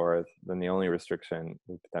June 4th, then the only restriction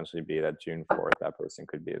would potentially be that June 4th, that person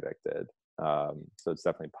could be evicted. So it's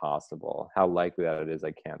definitely possible. How likely that it is,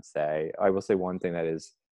 I can't say. I will say one thing that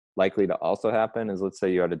is likely to also happen is, let's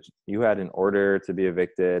say you had an order to be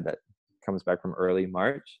evicted that comes back from early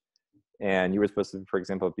March, and you were supposed to, for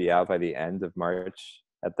example, be out by the end of March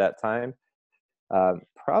at that time.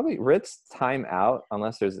 Probably writs time out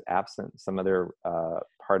unless there's absent some other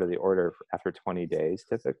part of the order after 20 days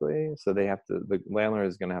typically. So the landlord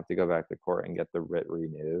is going to have to go back to court and get the writ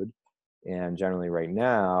renewed. And generally right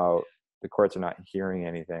now, the courts are not hearing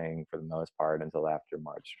anything for the most part until after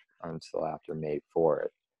May 4th.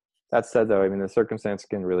 That said, though, I mean, the circumstance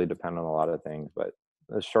can really depend on a lot of things, but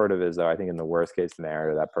the short of it is, though, I think in the worst case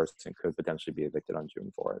scenario, that person could potentially be evicted on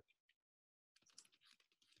June 4th.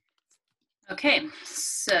 Okay,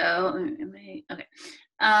 so okay.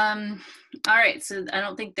 All right, so I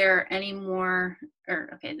don't think there are any more,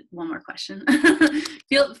 or okay, one more question.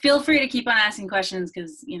 feel free to keep on asking questions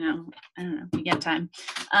because, you know, I don't know, we get time.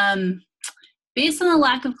 Based on the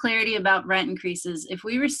lack of clarity about rent increases, if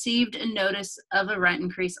we received a notice of a rent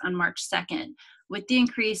increase on March 2nd, with the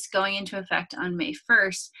increase going into effect on May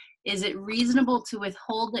 1st, is it reasonable to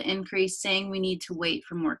withhold the increase, saying we need to wait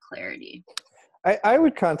for more clarity? I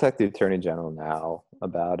would contact the Attorney General now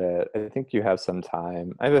about it. I think you have some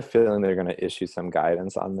time. I have a feeling they're going to issue some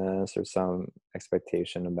guidance on this or some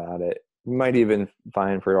expectation about it. You might even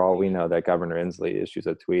find, for all we know, that Governor Inslee issues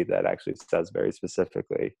a tweet that actually says very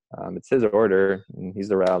specifically, it's his order, and he's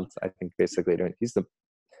around, I think, basically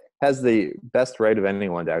has the best right of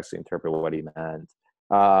anyone to actually interpret what he meant.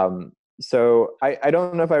 So I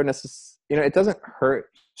don't know if I would necessarily, it doesn't hurt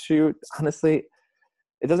you, honestly.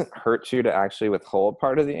 It doesn't hurt you to actually withhold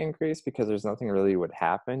part of the increase because there's nothing really would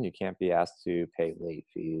happen. You can't be asked to pay late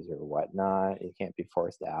fees or whatnot. You can't be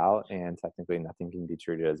forced out, and technically nothing can be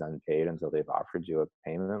treated as unpaid until they've offered you a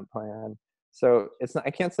payment plan. So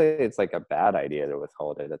I can't say it's like a bad idea to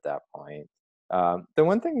withhold it at that point. The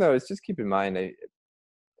one thing though is just keep in mind,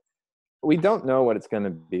 we don't know what it's going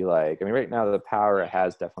to be like. I mean, right now the power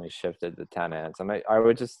has definitely shifted to tenants. I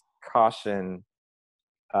would just caution,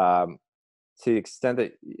 to the extent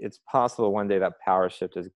that it's possible one day that power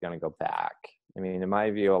shift is going to go back. I mean, in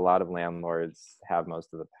my view, a lot of landlords have most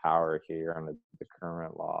of the power here under the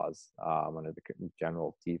current laws, under the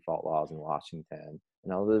general default laws in Washington.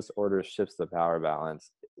 And although this order shifts the power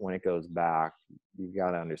balance, when it goes back, you've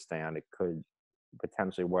got to understand it could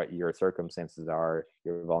potentially, what your circumstances are,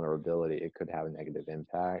 your vulnerability, it could have a negative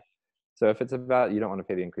impact. So if it's about you don't want to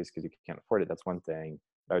pay the increase because you can't afford it, that's one thing.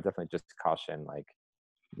 But I would definitely just caution, like,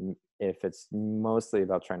 if it's mostly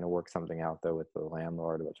about trying to work something out though with the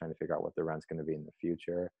landlord, about trying to figure out what the rent's going to be in the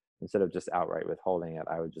future, instead of just outright withholding it,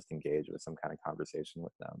 I would just engage with some kind of conversation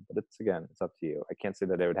with them. But it's up to you. I can't say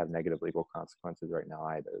that it would have negative legal consequences right now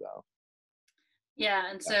either, though. Yeah,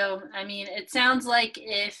 and so I mean, it sounds like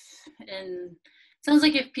if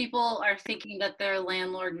people are thinking that their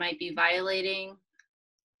landlord might be violating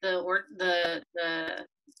the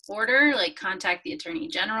order, like, contact the Attorney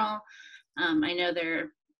General. I know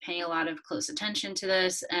they're paying a lot of close attention to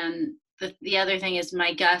this, and the other thing is,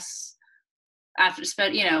 my guess, not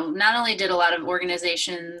only did a lot of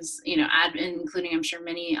organizations, including I'm sure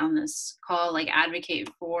many on this call, like, advocate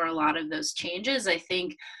for a lot of those changes, I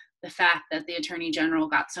think the fact that the Attorney General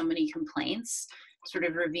got so many complaints, sort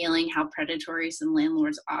of revealing how predatory some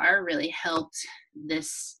landlords are, really helped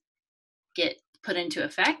this get put into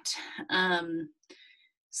effect.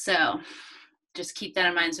 So just keep that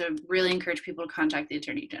in mind. So I really encourage people to contact the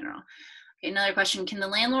Attorney General. Okay, another question. Can the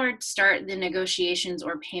landlord start the negotiations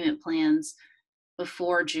or payment plans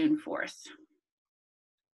before June 4th?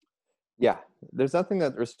 Yeah, there's nothing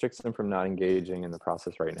that restricts them from not engaging in the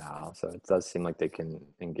process right now. So it does seem like they can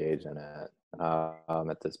engage in it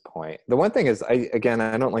at this point. The one thing is, I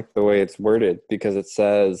don't like the way it's worded, because it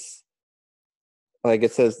says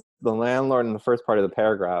the landlord in the first part of the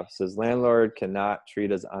paragraph says landlord cannot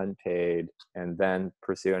treat as unpaid and then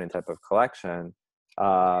pursue any type of collection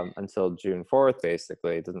until June 4th,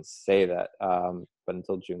 basically. It doesn't say that, but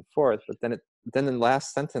until June 4th. But then the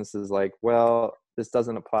last sentence is like, well, this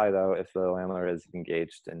doesn't apply though if the landlord is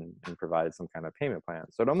engaged and provided some kind of payment plan.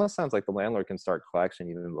 So it almost sounds like the landlord can start collection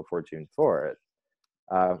even before June 4th.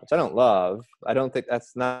 Which I don't love. I don't think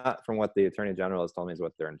that's not from what the Attorney General has told me is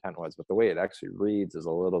what their intent was, but the way it actually reads is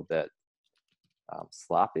a little bit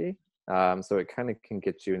sloppy. So it kind of can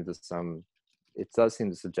get you into some, it does seem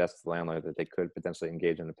to suggest to the landlord that they could potentially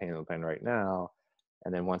engage in a payment plan right now.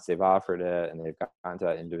 And then once they've offered it and they've gotten to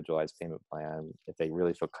that individualized payment plan, if they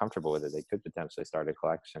really feel comfortable with it, they could potentially start a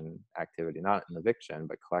collection activity, not an eviction,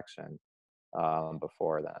 but collection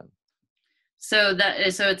before then. So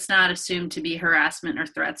it's not assumed to be harassment or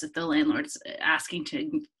threats if the landlord's asking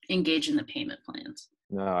to engage in the payment plans.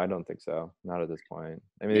 No, I don't think so. Not at this point.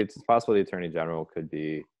 I mean, it's possible the Attorney General could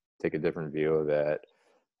take a different view of it.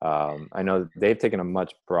 I know they've taken a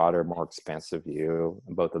much broader, more expansive view,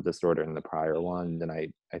 both of this order and the prior one, than I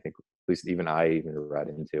think, at least I even read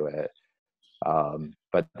into it.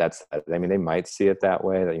 But I mean, they might see it that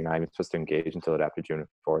way, that you're not even supposed to engage until after June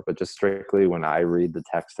 4th. But just strictly when I read the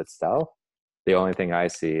text itself, the only thing I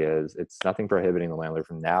see is it's nothing prohibiting the landlord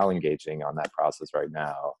from now engaging on that process right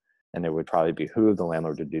now. And it would probably behoove the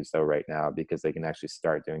landlord to do so right now, because they can actually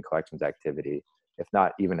start doing collections activity, if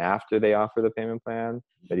not even after they offer the payment plan,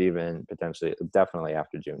 but even potentially, definitely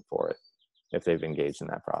after June 4th, if they've engaged in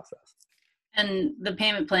that process. And the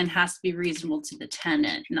payment plan has to be reasonable to the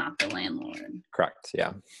tenant, not the landlord. Correct,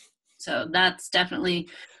 yeah. So that's definitely,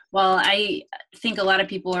 well, I think a lot of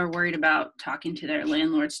people are worried about talking to their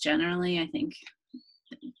landlords generally. I think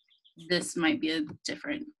this might be a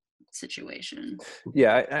different situation.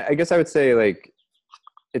 Yeah, I guess I would say, like,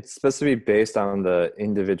 it's supposed to be based on the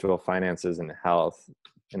individual finances and health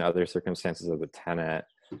and other circumstances of the tenant.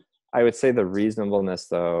 I would say the reasonableness,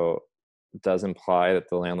 though, does imply that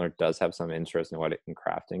the landlord does have some interest in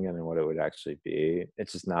crafting it and what it would actually be.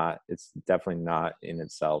 It's just not, it's definitely not in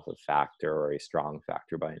itself a factor or a strong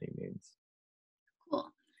factor by any means. Cool.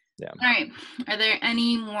 Yeah. All right. Are there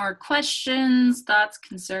any more questions, thoughts,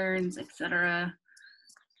 concerns, etc.?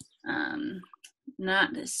 Not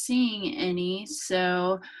seeing any.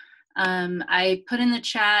 So I put in the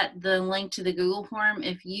chat the link to the Google form.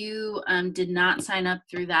 If you did not sign up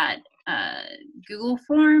through that Google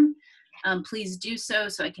form, please do so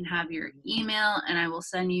I can have your email, and I will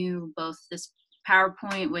send you both this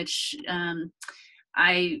PowerPoint, which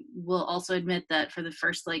I will also admit that for the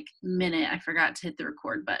first minute I forgot to hit the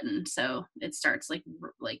record button, so it starts like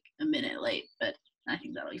a minute late, but I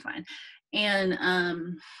think that'll be fine. And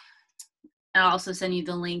I'll also send you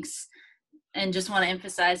the links, and just want to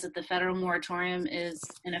emphasize that the federal moratorium is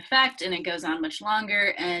in effect and it goes on much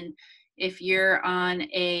longer. And if you're on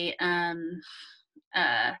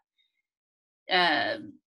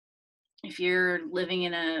if you're living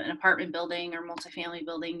in an apartment building or multifamily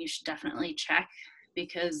building, you should definitely check,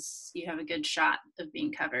 because you have a good shot of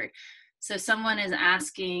being covered. So someone is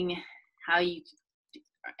asking how you,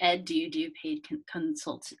 Ed, do you do paid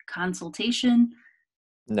consultation?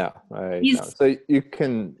 No, I don't. So you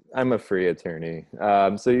can, I'm a free attorney.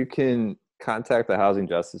 So you can contact the Housing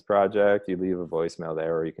Justice Project. You leave a voicemail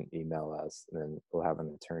there, or you can email us, and then we'll have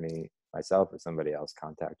an attorney, myself or somebody else,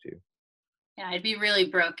 contact you. Yeah, I'd be really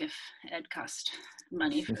broke if Ed cost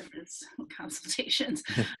money for his consultations.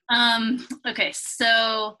 Okay,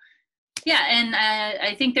 so yeah, and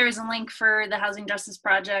I think there is a link for the Housing Justice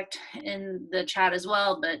Project in the chat as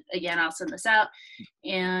well, but again, I'll send this out.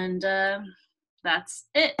 And that's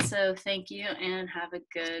it. So thank you, and have a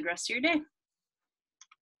good rest of your day.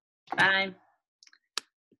 Bye.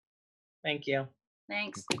 Thank you.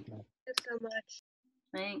 Thanks. Thank you so much.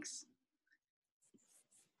 Thanks.